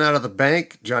they run out of the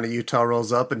bank, Johnny Utah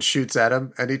rolls up and shoots at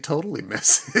him, and he totally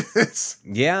misses.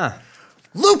 Yeah.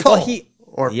 Loophole!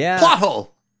 Plot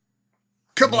hole!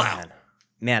 Kablow!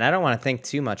 Man, I don't want to think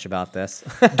too much about this.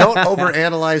 Don't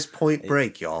overanalyze Point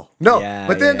Break, y'all. No,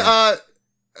 but then,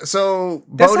 so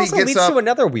Bodhi gets leads to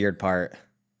another weird part.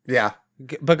 Yeah.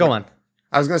 But go on.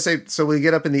 I was going to say, so we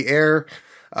get up in the air,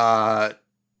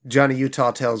 Johnny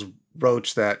Utah tells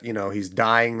Roach that, he's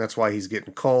dying, that's why he's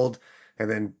getting cold, and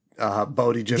then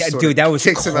Bodhi just that was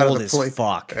kicks him out of the plane.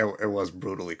 Fuck. It was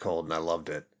brutally cold, and I loved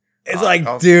it.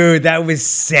 It's dude, that was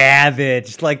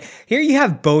savage. Like, here you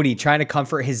have Bodhi trying to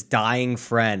comfort his dying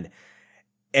friend,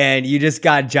 and you just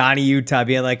got Johnny Utah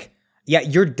being like, yeah,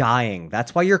 you're dying.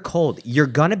 That's why you're cold. You're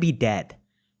gonna be dead.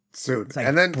 Soon. Like,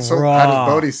 and then, so how does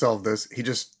Bodhi solve this? He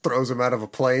just throws him out of a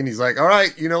plane. He's like, all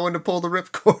right, you know when to pull the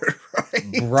ripcord,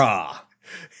 right? Bruh.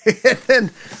 And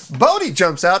then Bodhi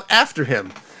jumps out after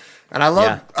him. And I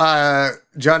love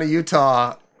Johnny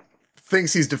Utah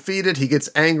thinks he's defeated. He gets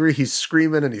angry. He's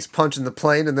screaming and he's punching the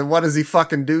plane. And then what does he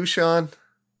fucking do, Sean?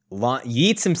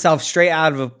 Yeets himself straight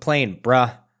out of a plane,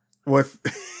 bruh.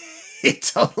 He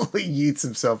totally yeets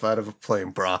himself out of a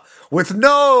plane, bruh. With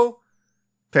no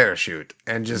parachute.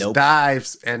 And just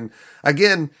dives. And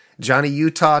again, Johnny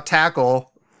Utah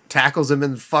tackles him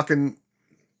in fucking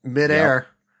midair. Yep.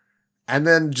 And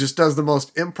then just does the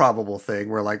most improbable thing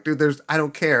where, like, dude, I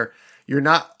don't care. You're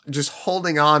not just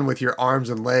holding on with your arms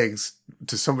and legs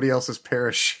to somebody else's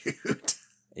parachute.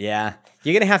 Yeah.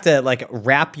 You're going to have to, like,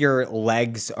 wrap your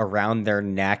legs around their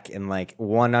neck and, like,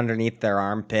 one underneath their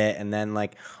armpit, and then,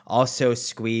 like, also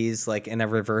squeeze, like, in a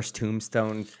reverse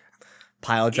tombstone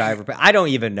pile driver. But I don't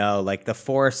even know, like, the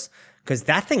force, because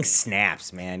that thing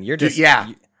snaps, man. You're just,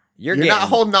 you're not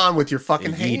holding on with your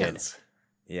fucking hands.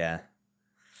 Yeah.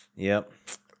 Yep.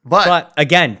 But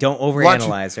again, don't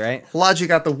overanalyze, right?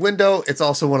 Logic out the window. It's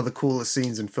also one of the coolest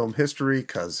scenes in film history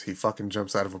because he fucking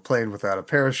jumps out of a plane without a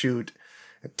parachute,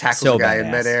 tackles a guy in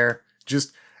midair.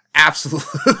 Just absolute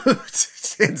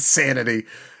insanity.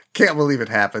 Can't believe it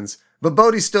happens. But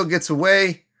Bodhi still gets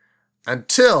away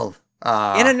until...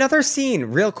 in another scene,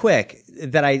 real quick,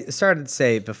 that I started to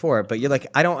say before, but you're like,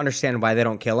 I don't understand why they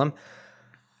don't kill him.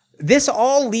 This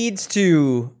all leads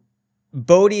to...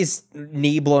 Bodhi's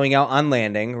knee blowing out on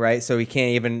landing, right? So he can't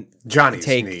even Johnny's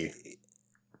knee.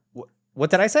 What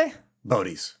did I say?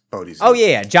 Bodhi's. Oh,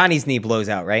 yeah. Johnny's knee blows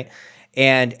out, right?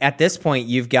 And at this point,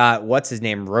 you've got, what's his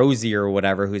name, Rosie or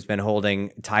whatever, who's been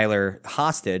holding Tyler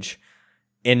hostage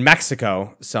in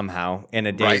Mexico somehow in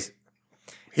a day's.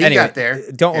 Right. He got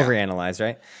there. Don't overanalyze,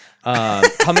 right?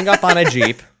 Coming up on a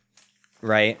Jeep,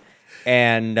 right?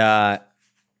 And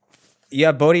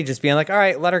yeah, Bodhi just being like, all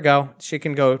right, let her go. She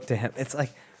can go to him. It's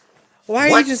like, why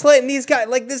are you just letting these guys,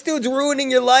 like, this dude's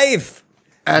ruining your life.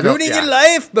 Ruining your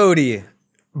life, Bodhi.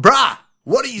 Brah,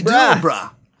 what are you doing,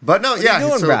 brah? But no, what are you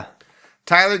doing, brah?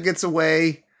 Tyler gets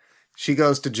away. She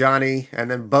goes to Johnny, and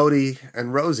then Bodhi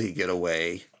and Rosie get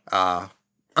away.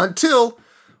 Until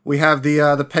we have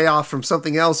the payoff from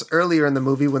something else earlier in the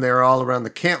movie when they were all around the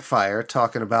campfire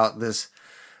talking about this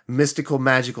mystical,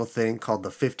 magical thing called the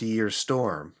 50-year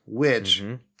storm, which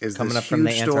is coming this up from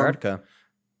the huge storm Antarctica.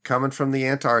 Coming from the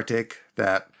Antarctic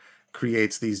that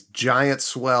creates these giant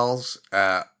swells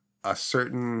at a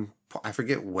certain, I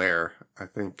forget where, I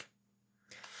think.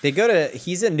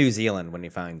 He's in New Zealand when he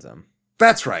finds them.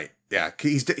 That's right. Yeah,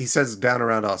 he says down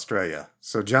around Australia.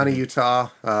 So Johnny Utah,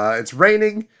 it's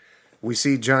raining. We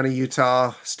see Johnny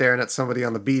Utah staring at somebody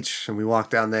on the beach, and we walk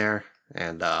down there,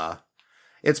 and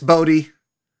it's Bodhi.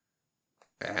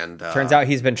 And turns out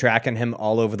he's been tracking him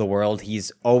all over the world.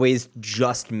 He's always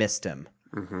just missed him.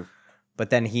 Mm-hmm. But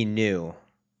then he knew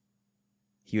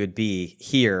he would be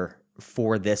here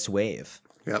for this wave.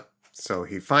 Yep. So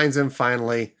he finds him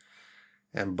finally,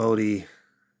 and Bodhi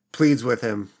pleads with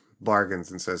him,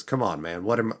 bargains, and says, "Come on, man.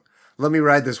 Let me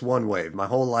ride this one wave. My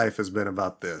whole life has been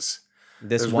about this.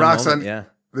 There's rocks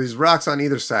on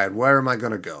either side. Where am I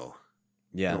going to go?"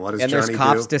 Yeah. And what does and Johnny there's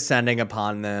cops do? Descending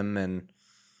upon them, and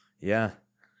yeah.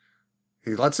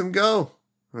 He lets him go.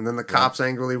 And then the cops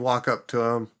angrily walk up to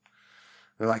him.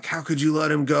 They're like, "How could you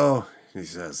let him go?" He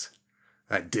says,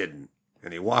 "I didn't."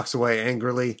 And he walks away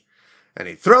angrily. And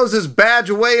he throws his badge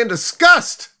away in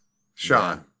disgust.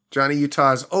 Sean, yeah. Johnny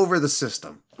Utah is over the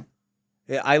system.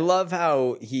 Yeah, I love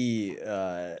how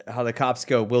how the cops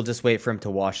go, "We'll just wait for him to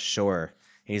wash ashore."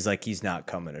 And he's like, "He's not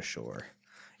coming ashore."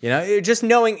 You know, just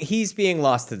knowing he's being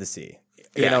lost to the sea.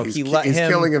 You know, he's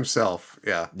killing himself.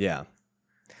 Yeah. Yeah.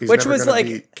 He's which was like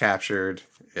be captured.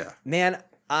 Yeah. Man,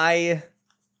 I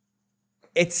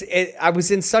was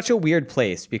in such a weird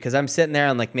place because I'm sitting there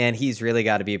and like, man, he's really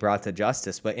got to be brought to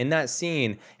justice. But in that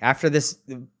scene, after this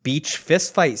beach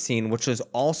fist fight scene, which was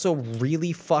also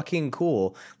really fucking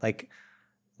cool, like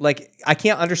I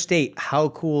can't understate how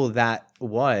cool that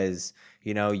was.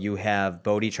 You know, you have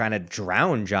Bodhi trying to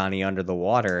drown Johnny under the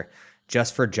water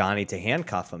just for Johnny to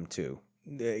handcuff them two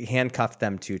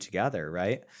together,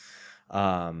 right?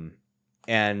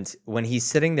 And when he's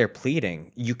sitting there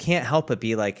pleading, you can't help but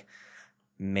be like,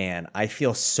 man, I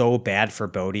feel so bad for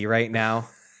Bodhi right now.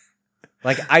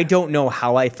 Like, I don't know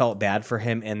how I felt bad for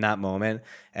him in that moment.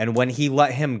 And when he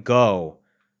let him go,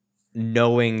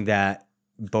 knowing that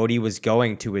Bodhi was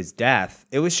going to his death,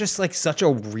 it was just like such a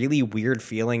really weird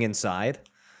feeling inside.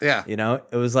 Yeah. You know,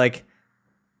 it was like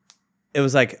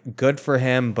good for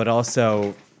him, but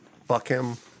also fuck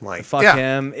him.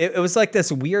 Him. It was like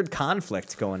this weird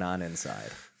conflict going on inside.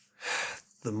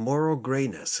 The moral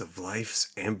grayness of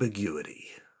life's ambiguity.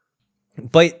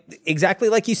 But exactly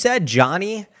like you said,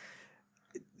 Johnny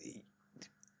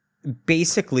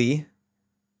basically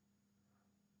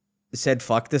said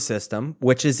fuck the system,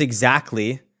 which is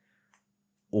exactly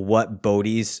what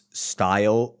Bodhi's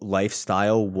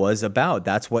lifestyle was about.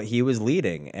 That's what he was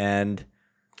leading, and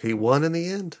he won in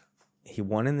the end.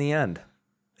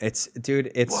 It's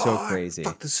so crazy.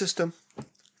 Fuck the system.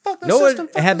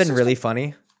 It had been really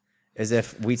funny is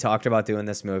if we talked about doing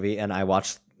this movie and I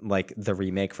watched like the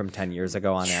remake from 10 years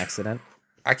ago on accident.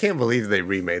 I can't believe they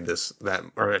remade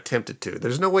or attempted to.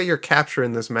 There's no way you're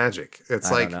capturing this magic.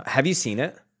 It's I don't know. Have you seen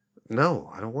it?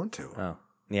 No, I don't want to. Oh,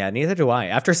 yeah, neither do I.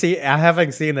 After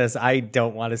having seen this, I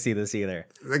don't want to see this either.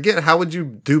 Again, how would you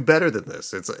do better than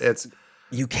this? It's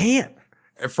you can't.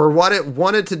 For what it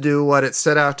wanted to do, what it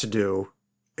set out to do,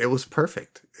 it was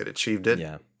perfect. It achieved it.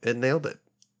 Yeah. It nailed it.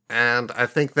 And I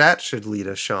think that should lead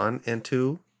us, Sean,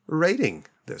 into rating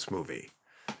this movie.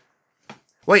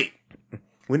 Wait,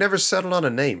 we never settled on a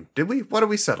name, did we? What did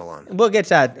we settle on? We'll get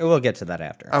to that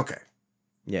after. Okay.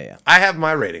 Yeah. I have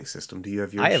my rating system. Do you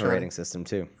have yours? I have Sean? a rating system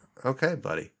too. Okay,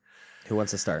 buddy. Who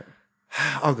wants to start?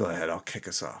 I'll go ahead. I'll kick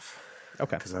us off.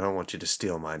 Okay. Because I don't want you to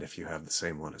steal mine if you have the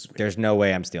same one as me. There's no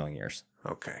way I'm stealing yours.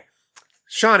 Okay.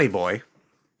 Shawnee boy.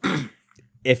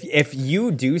 If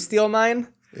you do steal mine,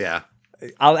 yeah,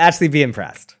 I'll actually be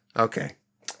impressed. Okay.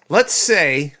 Let's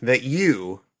say that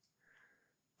you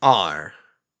are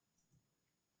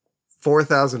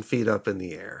 4,000 feet up in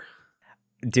the air.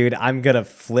 Dude, I'm going to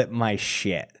flip my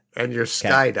shit. And you're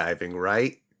skydiving,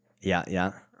 right?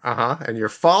 Yeah. And you're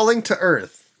falling to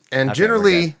Earth. And Okay,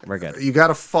 generally, we're good. you got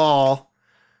to fall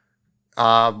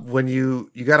when you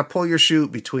got to pull your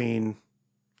chute between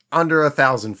under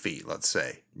 1,000 feet, let's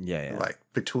say. Yeah. Like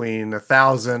between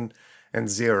 1,000 and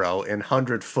 0 in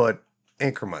 100-foot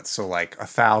increments. So like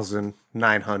 1,000,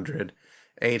 900,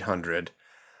 800.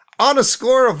 On a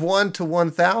score of 1 to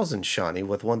 1,000, Shawnee,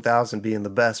 with 1,000 being the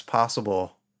best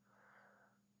possible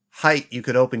height you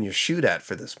could open your chute at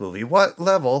for this movie, what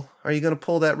level are you going to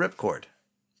pull that ripcord?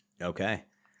 Okay.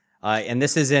 And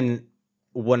this is in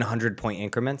 100-point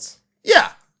increments?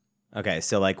 Yeah. Okay,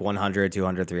 so like 100,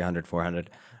 200, 300, 400.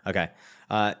 Okay.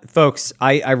 Folks,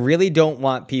 I really don't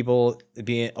want people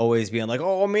always being like,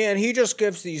 oh man, he just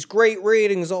gives these great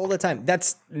ratings all the time.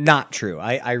 That's not true.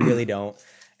 I really don't.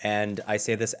 And I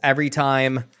say this every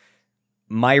time.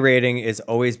 My rating is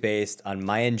always based on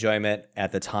my enjoyment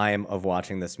at the time of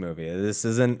watching this movie. This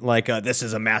isn't like this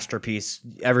is a masterpiece.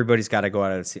 Everybody's got to go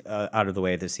out of the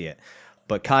way to see it.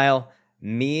 But Kyle,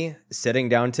 me sitting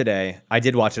down today, I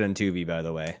did watch it on Tubi, by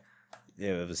the way.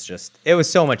 It was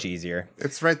so much easier.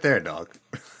 It's right there, dog.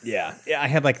 Yeah, I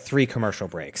had like 3 commercial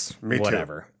breaks. Me too.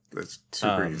 Whatever. It's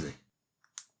super easy.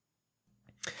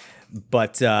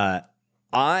 But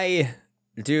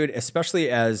dude, especially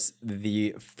as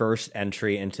the first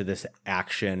entry into this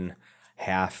action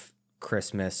half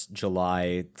Christmas,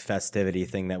 July festivity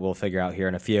thing that we'll figure out here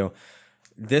in a few.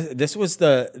 This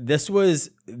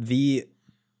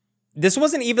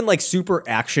wasn't even like super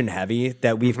action heavy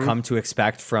that we've come to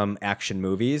expect from action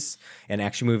movies and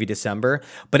action movie December,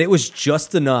 but it was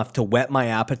just enough to whet my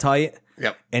appetite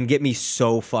and get me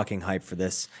so fucking hyped for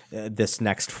this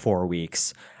next 4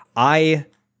 weeks. I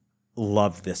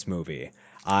love this movie.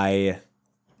 I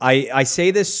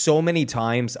say this so many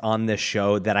times on this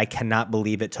show that I cannot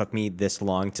believe it took me this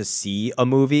long to see a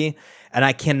movie, and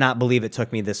I cannot believe it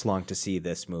took me this long to see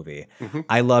this movie.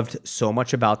 I loved so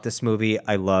much about this movie.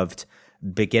 I loved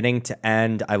beginning to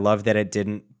end. I love that it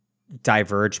didn't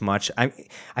diverge much. I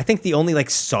think the only like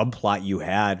subplot you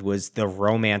had was the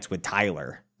romance with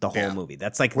Tyler the whole movie.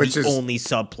 That's like the only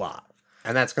subplot.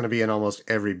 And that's going to be in almost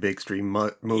every big stream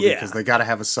movie because they got to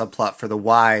have a subplot for the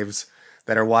wives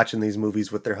that are watching these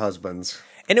movies with their husbands.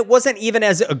 And it wasn't even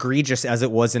as egregious as it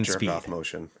was in Jerk Speed. Off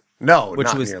motion. No,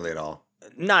 not nearly at all.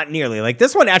 Not nearly. Like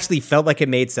this one actually felt like it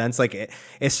made sense. Like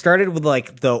it started with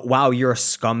like the, wow, you're a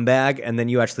scumbag. And then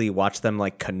you actually watch them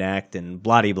like connect and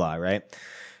blah, blah, blah, right?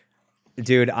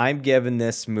 Dude, I'm giving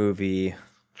this movie,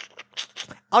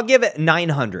 I'll give it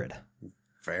 900.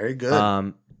 Very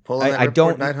good. Pulling that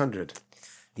report 900.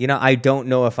 You know, I don't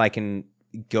know if I can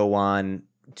go on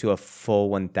to a full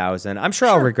 1,000. I'm sure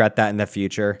I'll regret that in the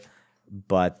future,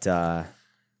 but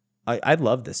I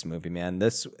love this movie, man.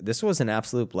 This was an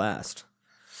absolute blast.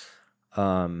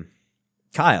 Kyle,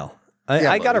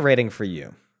 I got a rating for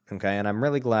you, okay? And I'm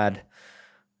really glad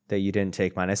that you didn't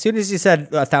take mine. As soon as you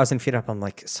said 1,000 feet up, I'm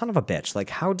like, son of a bitch. Like,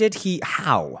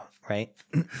 how, right?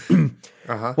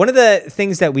 One of the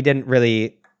things that we didn't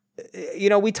really,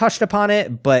 we touched upon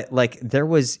it, but like there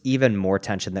was even more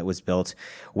tension that was built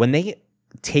when they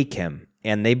take him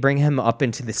and they bring him up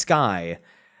into the sky.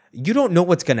 You don't know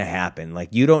what's going to happen.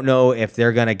 Like, you don't know if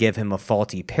they're going to give him a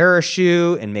faulty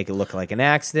parachute and make it look like an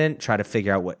accident, try to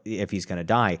figure out if he's going to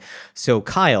die. So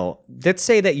Kyle, let's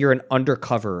say that you're an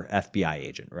undercover FBI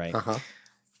agent, right?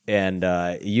 And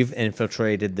you've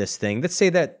infiltrated this thing. Let's say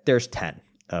that there's 10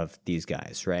 of these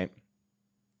guys, right?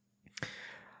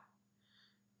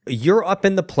 You're up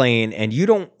in the plane and you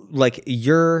don't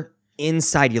you're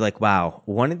inside. You're like, wow,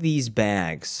 one of these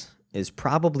bags is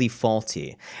probably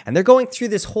faulty. And they're going through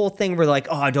this whole thing where like,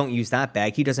 oh, don't use that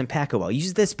bag. He doesn't pack it well.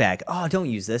 Use this bag. Oh, don't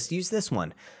use this. Use this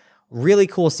one. Really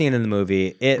cool scene in the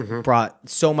movie. It brought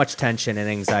so much tension and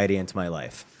anxiety into my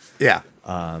life. Yeah.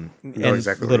 And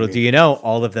exactly little do you know,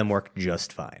 all of them work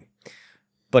just fine.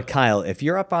 But Kyle, if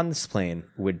you're up on this plane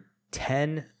with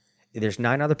 10, there's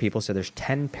 9 other people, so there's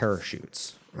 10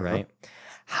 parachutes, right?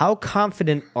 How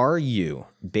confident are you,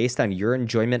 based on your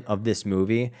enjoyment of this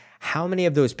movie, how many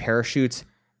of those parachutes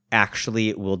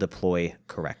actually will deploy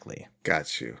correctly?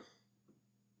 Got you.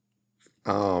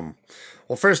 Well,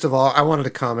 first of all, I wanted to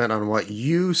comment on what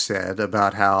you said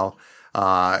about how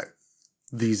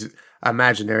these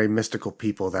imaginary mystical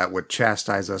people that would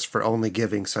chastise us for only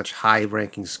giving such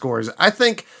high-ranking scores. I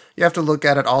think you have to look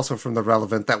at it also from the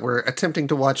relevant that we're attempting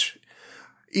to watch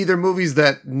either movies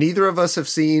that neither of us have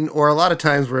seen, or a lot of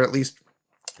times we're at least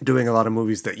doing a lot of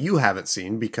movies that you haven't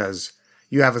seen because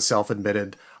you have a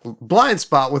self-admitted blind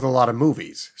spot with a lot of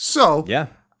movies. So yeah,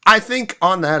 I think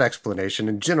on that explanation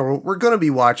in general, we're going to be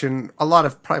watching a lot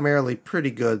of primarily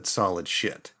pretty good, solid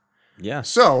shit. Yeah.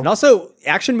 So, and also,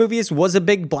 action movies was a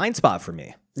big blind spot for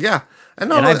me. Yeah.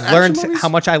 And I've learned how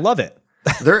much I love it.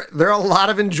 there are a lot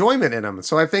of enjoyment in them.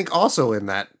 So I think also in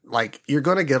that, like, you're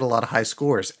going to get a lot of high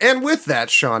scores. And with that,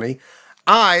 Shawnee,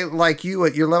 I, like you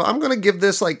at your level, I'm going to give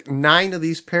this like 9 of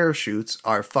these parachutes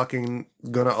are fucking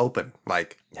going to open.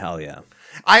 Like, hell yeah.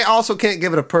 I also can't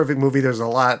give it a perfect movie. There's a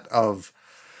lot of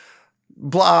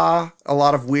blah, a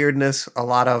lot of weirdness, a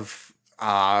lot of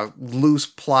loose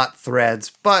plot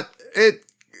threads. But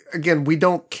again, we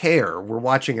don't care. We're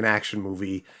watching an action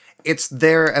movie. It's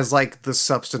there as like the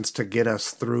substance to get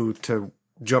us through to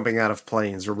jumping out of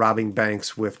planes or robbing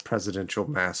banks with presidential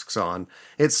masks on.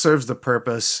 It serves the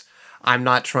purpose. I'm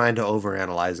not trying to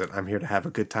overanalyze it. I'm here to have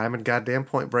a good time, and goddamn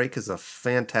Point Break is a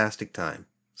fantastic time.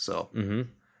 So,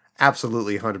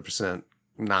 absolutely 100%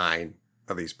 9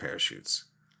 of these parachutes,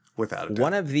 without a doubt.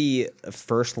 One of the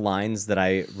first lines that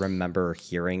I remember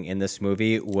hearing in this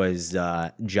movie was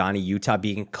Johnny Utah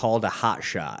being called a hot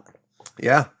shot.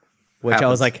 Yeah. Which happens. I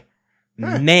was like,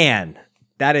 man,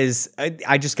 that is,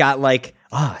 I just got like,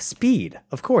 speed.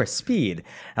 Of course, speed.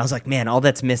 And I was like, man, all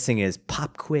that's missing is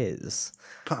pop quiz.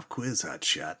 Pop quiz, hot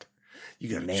shot. You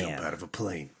got to jump out of a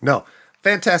plane. No,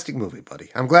 fantastic movie, buddy.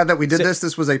 I'm glad that we did this.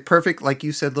 This was a perfect, like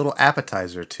you said, little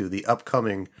appetizer to the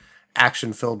upcoming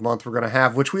action-filled month we're going to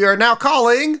have, which we are now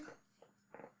calling...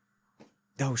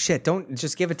 Oh, shit. Don't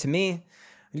just give it to me.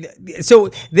 So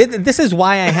this is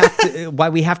why I have to, why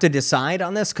we have to decide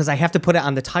on this, because I have to put it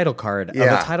on the title card of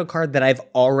a title card that I've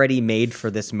already made for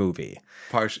this movie.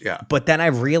 But then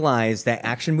I've realized that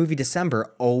Action Movie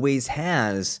December always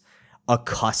has a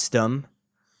custom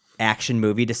Action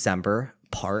Movie December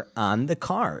part on the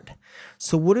card.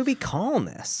 So what are we calling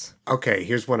this? Okay,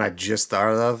 here's one I just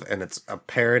thought of, and it's a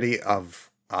parody of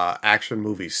Action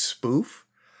Movie Spoof.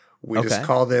 We just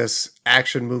call this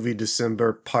Action Movie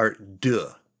December Part 2.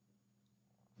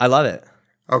 I love it.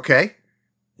 Okay.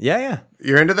 Yeah.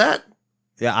 You're into that?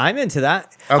 Yeah, I'm into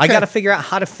that. Okay. I got to figure out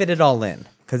how to fit it all in,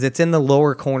 because it's in the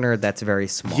lower corner that's very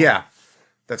small. Yeah,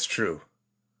 that's true.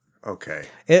 Okay.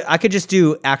 I could just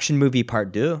do Action Movie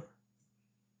Part 2.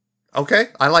 Okay,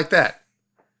 I like that.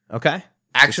 Okay.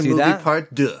 Action Movie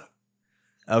Part 2.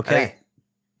 Okay.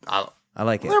 I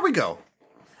like it. There we go.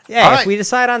 Yeah, if we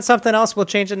decide on something else, we'll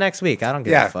change it next week. I don't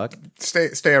give a fuck.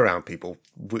 Stay around, people.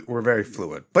 We're very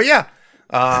fluid. But yeah,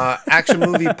 Action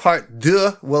Movie Part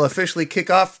 2 will officially kick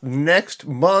off next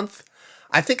month.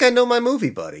 I think I know my movie,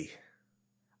 buddy.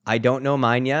 I don't know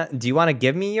mine yet. Do you want to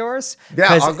give me yours?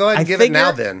 Yeah, I'll go ahead and give it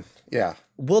now then. Yeah.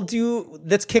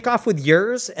 Let's kick off with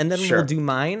yours, and then we'll do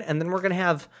mine, and then we're going to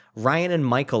have Ryan and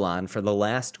Michael on for the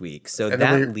last week. So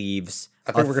that leaves...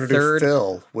 I think we're going to do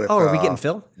Phil with... Oh, are we getting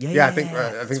Phil? Yeah, I think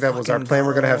that was our plan.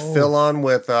 We're going to have Phil on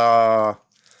with,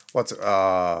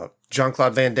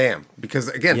 Jean-Claude Van Damme. Because,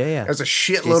 again, there's a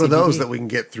shitload of those that we can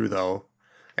get through, though.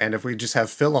 And if we just have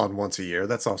Phil on once a year,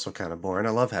 that's also kind of boring.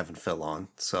 I love having Phil on,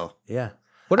 so... Yeah.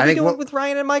 What are we doing with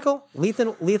Ryan and Michael?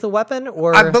 Lethal Weapon?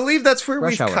 Or I believe that's where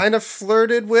we've kind of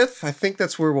flirted with. I think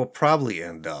that's where we'll probably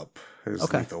end up,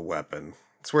 is Lethal Weapon.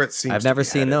 It's where it seems I've never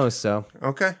seen those, so...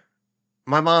 Okay.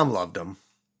 My mom loved them.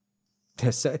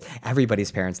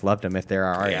 Everybody's parents loved them if they're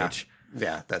our age.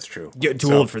 Yeah, that's true. You're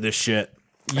too old for this shit.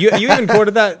 You even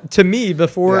quoted that to me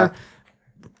before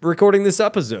recording this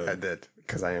episode. I did,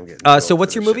 because I am getting so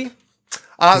what's your movie?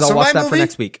 I'll watch that for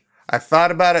next week. I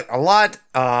thought about it a lot.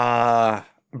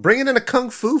 Bringing in a Kung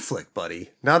Fu flick,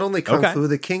 buddy. Not only Kung Fu,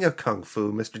 the king of Kung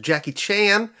Fu, Mr. Jackie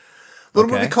Chan. Little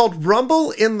movie called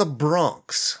Rumble in the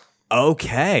Bronx.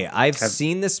 Okay, I've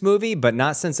seen this movie, but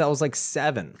not since I was like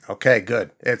 7. Okay,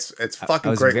 good. It's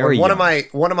fucking great. One of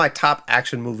my top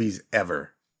action movies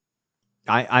ever.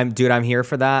 I'm here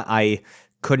for that. I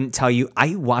couldn't tell you.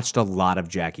 I watched a lot of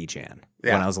Jackie Chan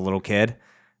when I was a little kid,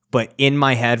 but in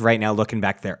my head right now, looking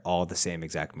back, they're all the same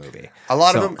exact movie. A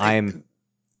lot of them. I'm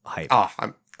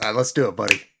hyped. Let's do it,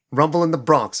 buddy. Rumble in the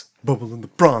Bronx. Bubble in the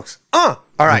Bronx. All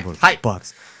right, hype.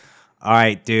 Bucks. All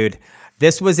right, dude.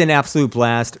 This was an absolute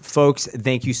blast. Folks,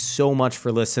 thank you so much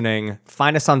for listening.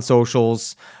 Find us on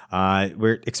socials.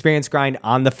 We're Experience Grind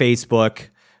on the Facebook.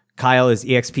 Kyle is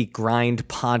EXP Grind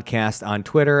Podcast on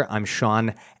Twitter. I'm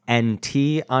Sean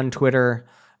NT on Twitter.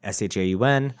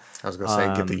 SHAUN. I was going to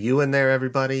say, get the U in there,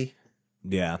 everybody.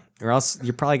 Yeah. Or else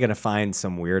you're probably going to find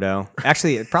some weirdo.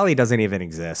 Actually, it probably doesn't even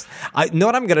exist. I know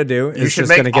what I'm going to do is just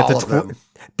going to get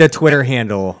the Twitter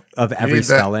handle of every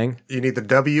spelling. You need the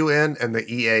WN and the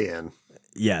EAN.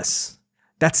 Yes.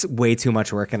 That's way too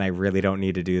much work, and I really don't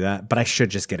need to do that, but I should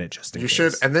just get it just in case. You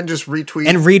should, and then just retweet.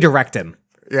 And redirect him.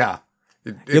 Yeah.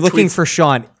 You're looking for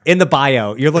Sean in the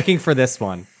bio. You're looking for this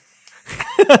one.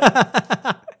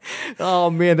 Oh,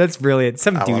 man, that's brilliant.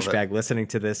 Some douchebag listening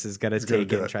to this is going to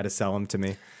take it and try to sell him to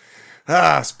me.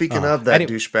 Speaking of that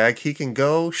douchebag, he can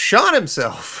go Sean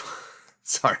himself.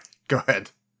 Sorry, go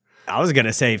ahead. I was going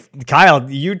to say, Kyle,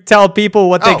 you tell people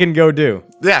what they can go do.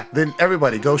 Yeah, then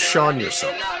everybody go Sean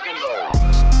yourself.